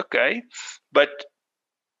say, okay, but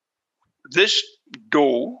this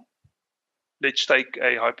door, let's take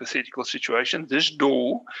a hypothetical situation, this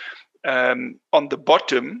door on the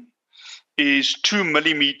bottom is 2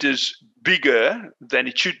 millimeters bigger than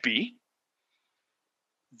it should be,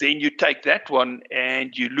 then you take that one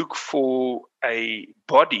and you look for a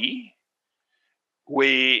body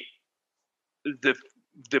where the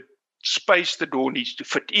space the door needs to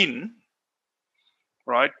fit in,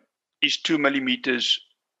 right, is 2 millimeters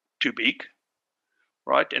too big,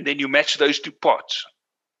 right? And then you match those two parts,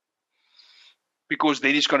 because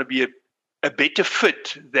then it's going to be a better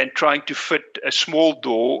fit than trying to fit a small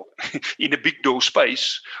door in a big door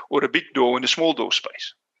space, or a big door in a small door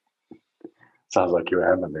space. Sounds like you're a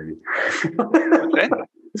hammer, maybe. Okay.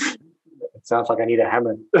 It sounds like I need a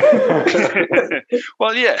hammer.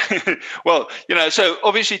 Well, yeah. Well, so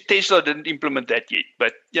obviously Tesla didn't implement that yet,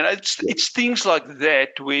 but it's things like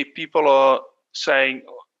that where people are saying,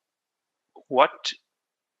 what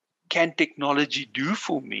can technology do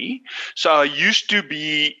for me? So I used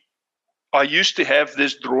to have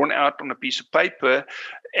this drawn out on a piece of paper,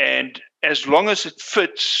 and as long as it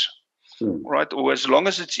fits, right, or as long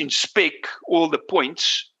as it's in spec, all the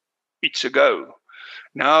points, it's a go.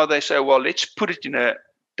 Now they say, well, let's put it in a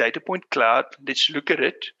data point cloud. Let's look at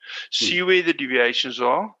it, see where the deviations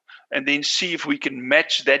are, and then see if we can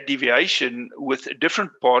match that deviation with a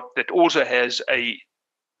different part that also has a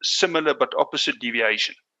similar but opposite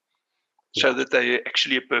deviation, so that they're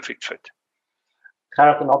actually a perfect fit.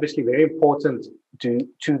 Gerhard, and obviously very important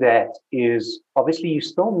to that is obviously you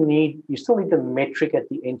still need the metric at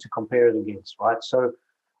the end to compare it against, right? So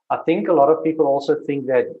I think a lot of people also think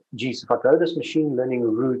that, geez, if I go this machine learning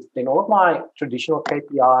route, then all of my traditional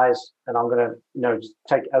KPIs, and I'm going to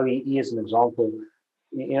take OEE as an example,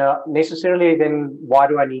 necessarily then why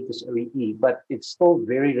do I need this OEE? But it's still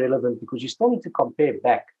very relevant, because you still need to compare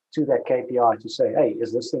back to that KPI to say, hey,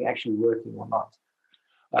 is this thing actually working or not?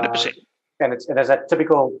 100%. And there's that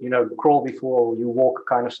typical, crawl before you walk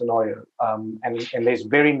kind of scenario. And there's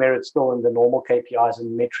very merit still in the normal KPIs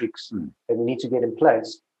and metrics that we need to get in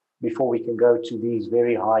place before we can go to these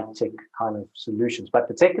very high tech kind of solutions. But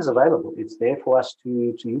the tech is available. It's there for us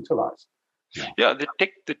to utilize. Yeah, the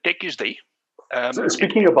tech is there. So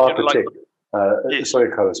speaking about the tech, yes. Sorry,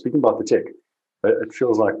 Carlos, speaking about the tech, it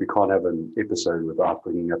feels like we can't have an episode without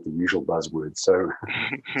bringing up the usual buzzwords. So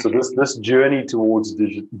this journey towards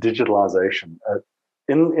digitalization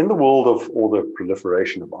in the world of all the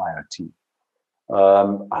proliferation of IoT,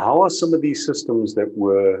 how are some of these systems that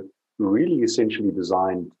were really essentially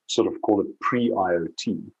designed, sort of call it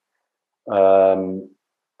pre-IoT,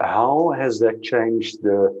 how has that changed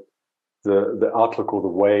the outlook or the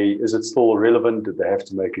way? Is it still relevant? Did they have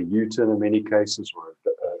to make a U-turn in many cases, or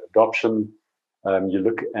adoption? You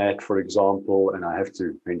look at, for example, and I have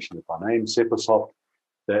to mention it by name, Sepasoft,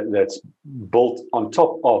 that's built on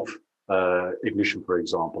top of Ignition, for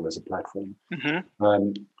example, as a platform.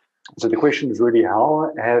 So the question is really,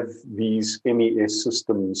 how have these MES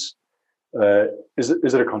systems, is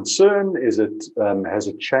it a concern? Has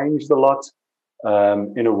it changed a lot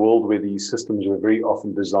in a world where these systems were very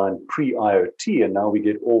often designed pre-IoT, and now we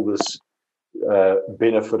get all this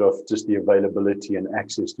benefit of just the availability and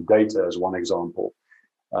access to data as one example.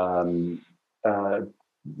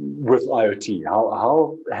 With IoT,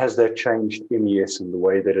 how has that changed MES in the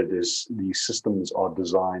way that it is, these systems are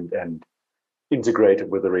designed and integrated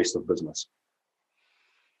with the rest of business?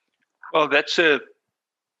 Well,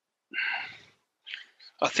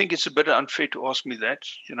 I think it's a bit unfair to ask me that.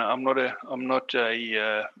 I'm not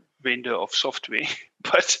a vendor of software,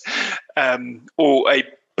 but or a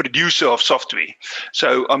producer of software.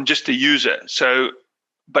 So I'm just a user.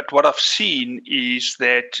 But what I've seen is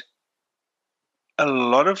that a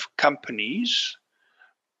lot of companies,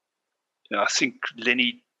 I think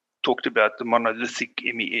Lenny talked about the monolithic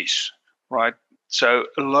MES, right? So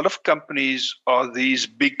a lot of companies are these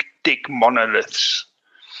big tech monoliths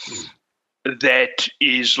that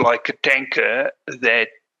is like a tanker that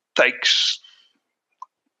takes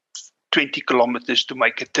 20 kilometers to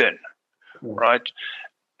make a turn, right?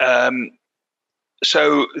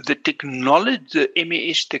 So the technology, the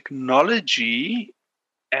MES technology,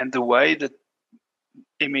 and the way that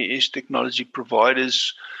MES technology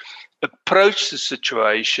providers approach the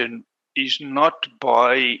situation is not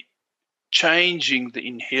by changing the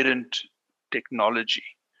inherent technology.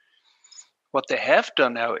 What they have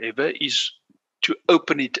done, however, is to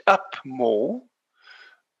open it up more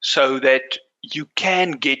so that you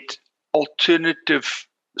can get alternative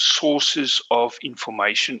sources of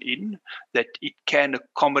information in, that it can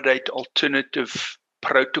accommodate alternative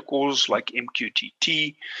protocols like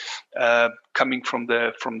MQTT coming from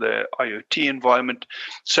the IoT environment.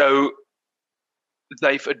 So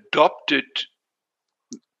they've adopted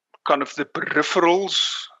kind of the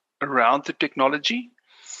peripherals around the technology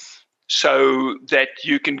so that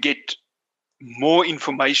you can get more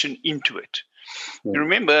information into it. You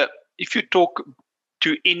remember, if you talk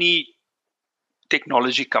to any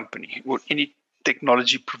technology company or any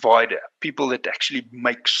technology provider, people that actually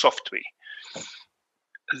make software,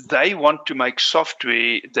 they want to make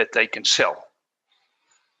software that they can sell.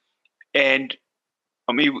 And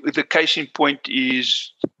I mean, the case in point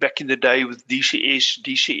is back in the day with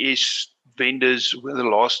DCS vendors were the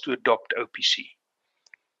last to adopt OPC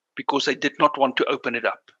because they did not want to open it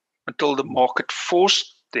up until the market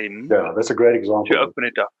forced them. Yeah, that's a great example. To open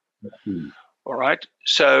it up. All right.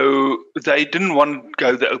 So they didn't want to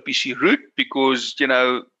go the OPC route because,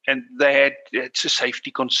 and it's a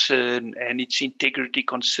safety concern and it's integrity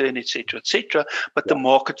concern, etc., but the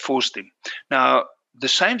market forced them. Now, the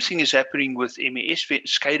same thing is happening with MES,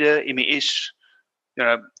 SCADA, MES,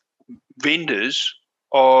 vendors.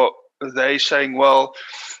 Are they saying, well,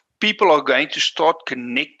 people are going to start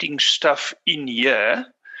connecting stuff in here,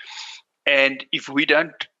 and if we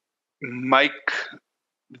don't make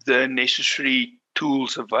the necessary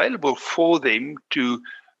tools available for them to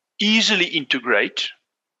easily integrate,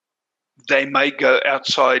 they may go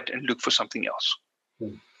outside and look for something else.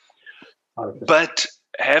 100%. But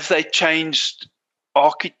have they changed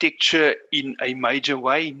architecture in a major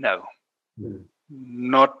way? No.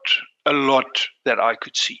 Not a lot that I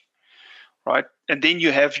could see, right? And then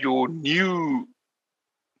you have your new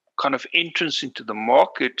kind of entrance into the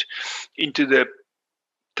market, into the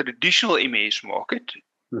traditional MES market,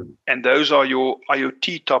 and those are your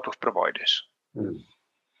IoT type of providers.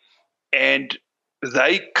 And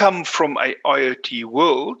they come from a IoT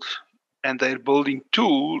world, and they're building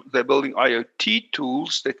IoT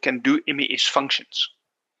tools that can do MES functions.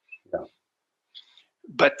 Yeah.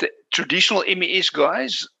 But the traditional MES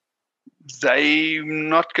guys, they're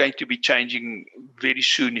not going to be changing very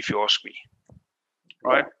soon, if you ask me,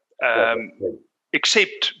 right?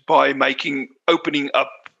 Except by opening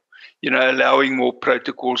up, allowing more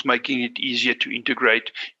protocols, making it easier to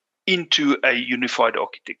integrate into a unified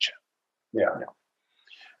architecture. Yeah.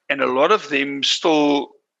 And a lot of them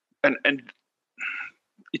still, and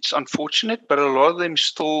it's unfortunate, but a lot of them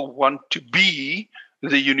still want to be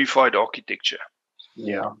the unified architecture.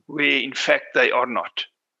 Yeah. Where in fact they are not.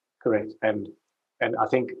 Correct. And I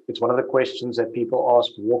think it's one of the questions that people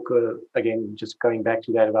ask Walker, again, just going back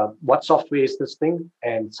to that about what software is this thing?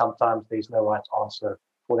 And sometimes there's no right answer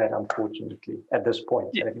for that, unfortunately, at this point.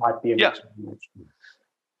 Yeah. And it might be a mix.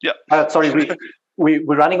 Yeah. Sorry, we're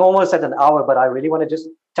running almost at an hour, but I really want to just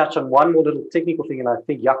touch on one more little technical thing, and I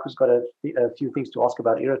think Jaco's got a few things to ask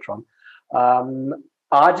about Aerotron.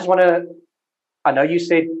 I just want to, I know you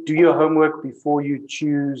said do your homework before you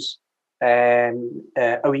choose an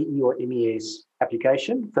OEE or MES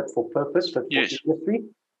application fit for purpose, fit for industry.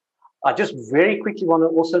 I just very quickly want to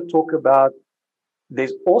also talk about,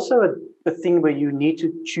 there's also a thing where you need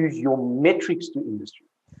to choose your metrics to industry.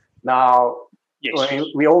 Now, yes,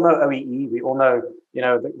 we all know OEE, we all know,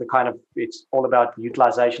 the kind of, it's all about the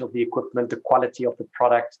utilization of the equipment, the quality of the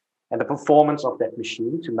product, and the performance of that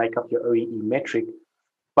machine to make up your OEE metric.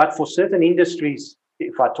 But for certain industries,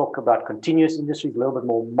 if I talk about continuous industries, a little bit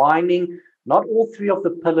more mining, not all three of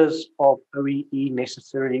the pillars of OEE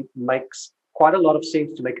necessarily makes quite a lot of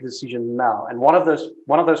sense to make a decision now. And one of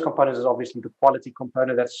those components is obviously the quality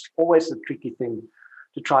component. That's always a tricky thing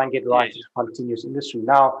to try and get right in continuous industry.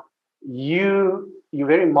 Now, you're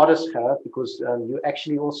very modest, Gerhard, because you're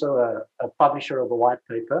actually also a publisher of a white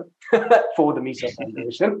paper for the MES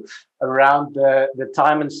Foundation around the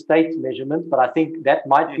time and state measurement. But I think that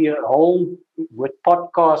might be a whole with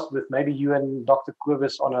podcast with maybe you and Dr.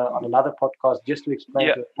 Quibus on another podcast just to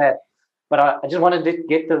explain that. But I just wanted to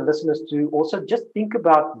get the listeners to also just think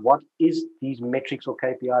about what is these metrics or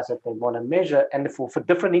KPIs that they want to measure. And for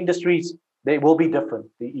different industries, they will be different.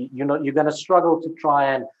 You're going to struggle to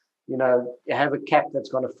try and have a cap that's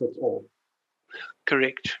going to fit all.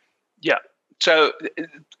 Correct. Yeah. So,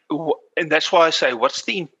 and that's why I say, what's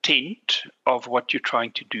the intent of what you're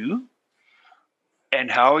trying to do? And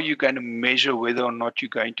how are you going to measure whether or not you're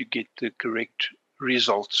going to get the correct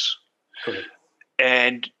results? Correct.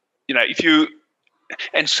 And,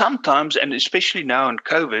 and sometimes, and especially now in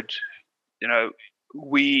COVID,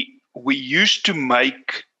 we used to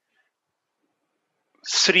make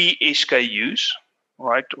 3 SKUs,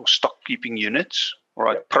 right, or stock keeping units,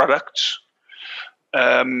 right, products.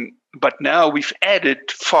 But now we've added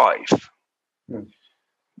 5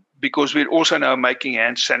 because we're also now making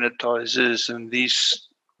hand sanitizers and these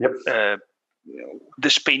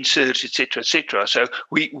dispensers, etc. So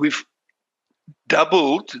we've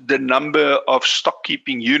doubled the number of stock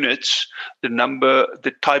keeping units,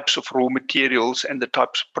 the types of raw materials and the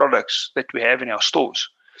types of products that we have in our stores,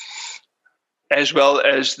 as well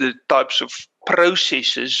as the types of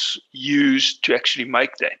processes used to actually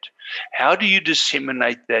make that. How do you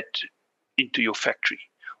disseminate that into your factory,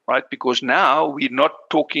 right? Because now we're not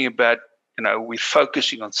talking about, we're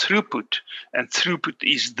focusing on throughput, and throughput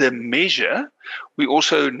is the measure. We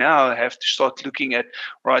also now have to start looking at,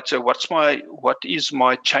 right, so what is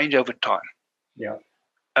my changeover time? Yeah.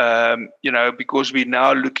 Because we're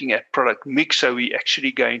now looking at product mix, so we're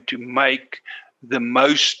actually going to make the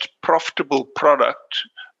most profitable product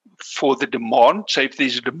for the demand. So if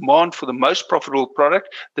there's a demand for the most profitable product,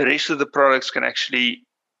 the rest of the products can actually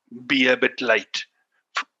be a bit late,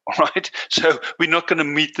 right? So we're not going to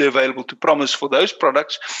meet the available to promise for those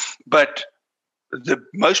products, but the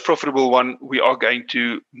most profitable one, we are going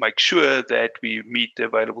to make sure that we meet the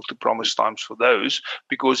available to promise times for those,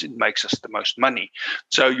 because it makes us the most money.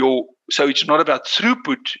 So it's not about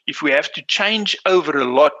throughput. If we have to change over a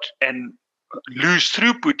lot and lose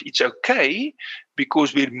throughput, it's okay,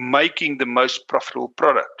 because we're making the most profitable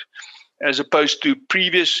product, as opposed to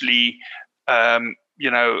previously,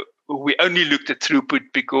 we only looked at throughput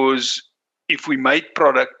because if we made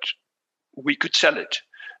product, we could sell it.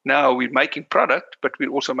 Now we're making product, but we're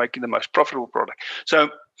also making the most profitable product. So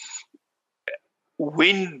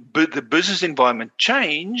when the business environment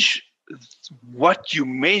change, what you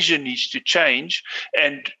measure needs to change.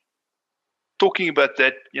 And talking about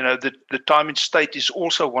that, the time and state is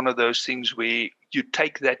also one of those things where you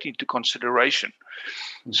take that into consideration.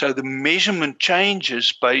 So the measurement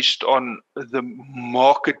changes based on the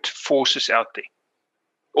market forces out there,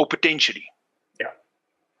 or potentially. Yeah.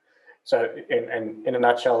 So in a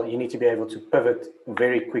nutshell, you need to be able to pivot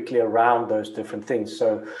very quickly around those different things.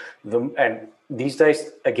 So and these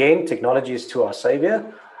days, again, technology is to our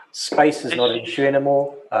savior. Space is not an issue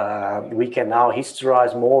anymore. We can now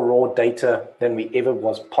historize more raw data than we ever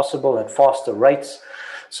was possible at faster rates.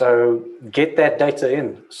 So get that data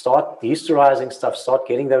in, start historizing stuff, start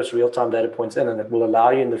getting those real-time data points in, and it will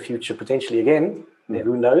allow you in the future, potentially again,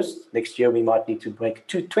 who knows, next year we might need to make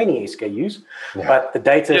 20 SKUs, but the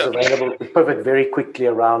data is available to pivot very quickly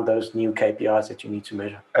around those new KPIs that you need to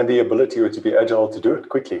measure. And the ability to be agile to do it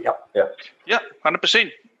quickly. Yeah,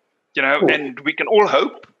 100%. And we can all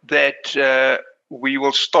hope that we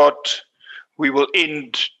will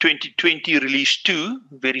end 2020 release 2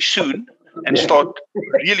 very soon and start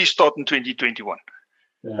in 2021.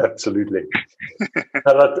 Yeah. Absolutely.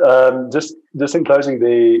 Just in closing,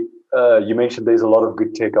 you mentioned there's a lot of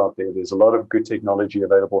good tech out there. There's a lot of good technology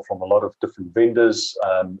available from a lot of different vendors.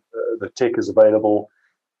 The tech is available.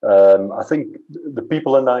 I think the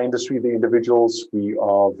people in our industry, the individuals, we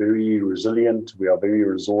are very resilient. We are very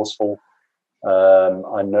resourceful.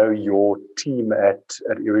 I know your team at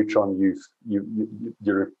Eritron.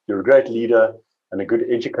 You're a great leader and a good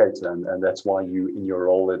educator, and that's why you, in your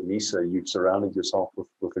role at MESA, you've surrounded yourself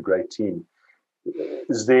with a great team.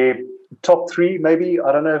 Is there top three, maybe,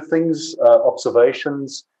 I don't know, things,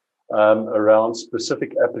 observations around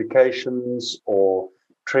specific applications or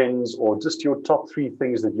trends, or just your top three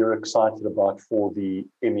things that you're excited about for the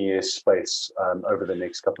MES space over the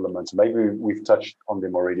next couple of months? Maybe we've touched on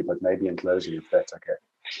them already, but maybe in closing, if that's okay.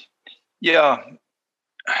 Yeah.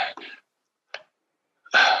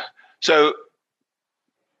 So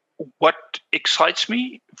what excites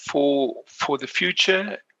me for the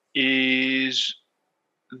future is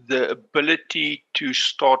the ability to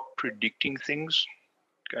start predicting things.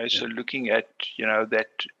 Okay, so looking at, that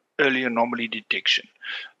early anomaly detection,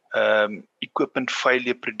 equipment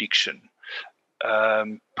failure prediction,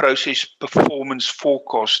 process performance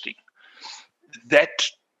forecasting. That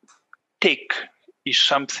tech is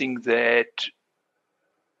something that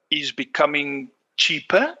is becoming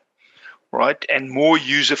cheaper, right, and more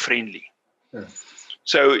user-friendly. Yeah.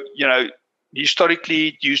 So, historically,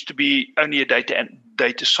 it used to be only a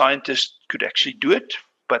data scientist could actually do it,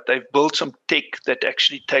 but they've built some tech that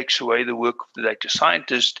actually takes away the work of the data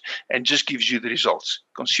scientist and just gives you the results,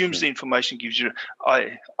 consumes the information, gives you.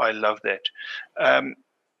 I love that.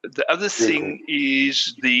 The other thing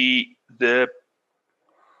is the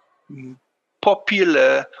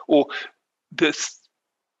popular or the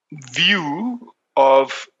view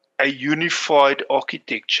of a unified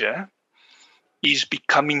architecture is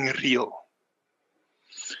becoming real.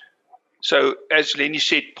 So as Lenny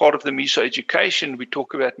said, part of the MESA education, we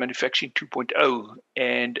talk about manufacturing 2.0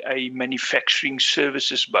 and a manufacturing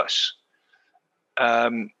services bus.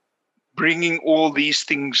 Bringing all these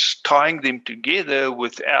things, tying them together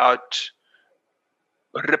without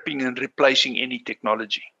ripping and replacing any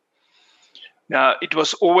technology. Now, it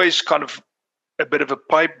was always kind of a bit of a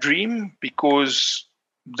pipe dream because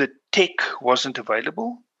the tech wasn't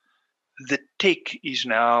available. The tech is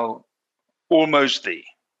now almost there.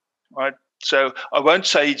 Right, so I won't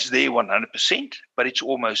say it's there 100%, but it's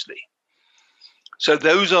almost there. So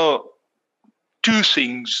those are two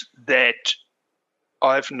things that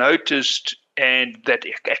I've noticed and that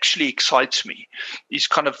actually excites me, is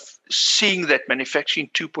kind of seeing that manufacturing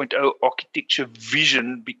 2.0 architecture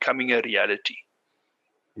vision becoming a reality.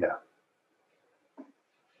 Yeah.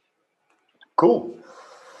 Cool.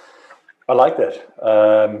 I like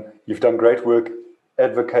that. You've done great work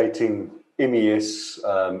advocating MES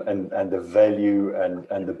and the value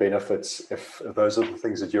and the benefits. If those are the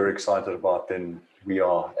things that you're excited about, then we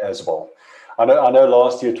are as well. I know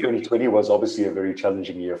last year, 2020, was obviously a very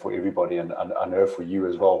challenging year for everybody, and I know for you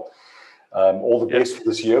as well. All the best for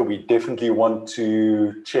this year. We definitely want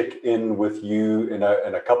to check in with you in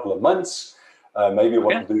a couple of months. Maybe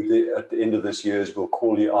what we'll do at the end of this year is we'll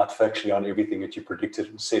call you out factually on everything that you predicted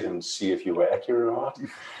and said and see if you were accurate or not.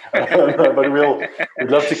 But we'd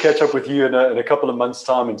love to catch up with you in a couple of months'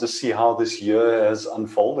 time and just see how this year has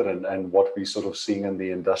unfolded and what we're sort of seeing in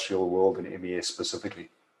the industrial world and MES specifically.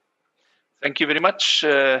 Thank you very much,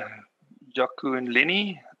 Jaco and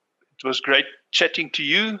Lenny. It was great chatting to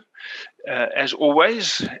you, as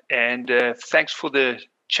always, and thanks for the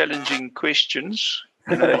challenging questions.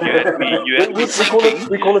 You had me thinking.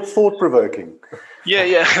 We call it thought-provoking.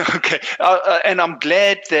 Yeah, okay. And I'm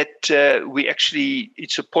glad that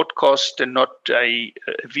it's a podcast and not a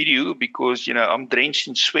video because, I'm drenched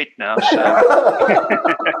in sweat now. So.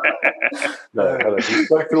 No, we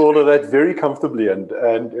spoke through all of that very comfortably. And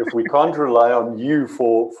if we can't rely on you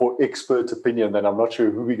for expert opinion, then I'm not sure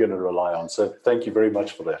who we're going to rely on. So thank you very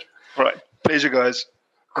much for that. All right. Pleasure, guys.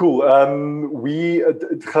 Cool.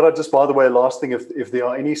 Gerhard, just by the way, last thing, if there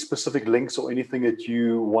are any specific links or anything that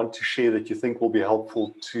you want to share that you think will be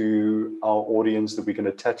helpful to our audience that we can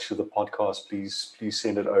attach to the podcast, please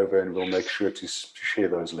send it over and we'll make sure to share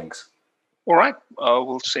those links. All right.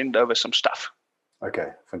 We'll send over some stuff.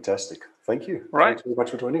 Okay. Fantastic. Thank you. All right. Thanks very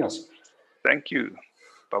much for joining us. Thank you.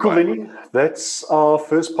 Bye-bye. Cool, Lenny. That's our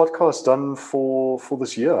first podcast done for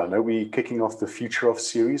this year. I know we're kicking off the Future of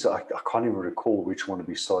series. I can't even recall which one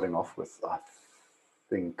we're starting off with. I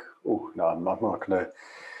think, I'm not going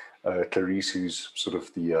to, Clarice, who's sort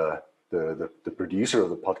of the producer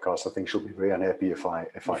of the podcast, I think she'll be very unhappy if I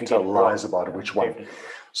tell lies about which one.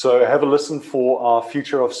 So have a listen for our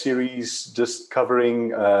Future of series, just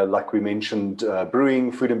covering, like we mentioned, brewing,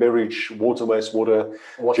 food and beverage, water, wastewater,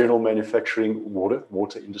 general manufacturing,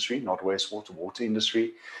 water industry, not wastewater, water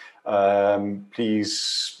industry.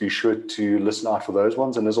 Please be sure to listen out for those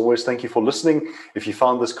ones. And as always, thank you for listening. If you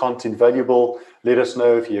found this content valuable, let us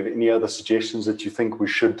know. If you have any other suggestions that you think we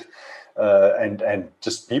should and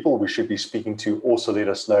just people we should be speaking to, also let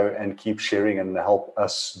us know and keep sharing and help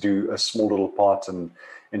us do a small little part in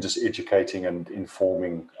just educating and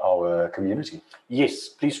informing our community. Yes,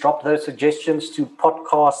 please drop those suggestions to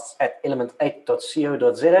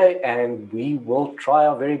podcasts@element8.co.za, and we will try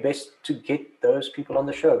our very best to get those people on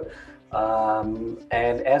the show.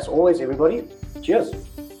 And as always, everybody, cheers.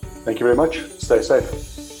 Thank you very much. Stay safe.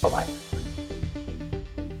 Bye-bye.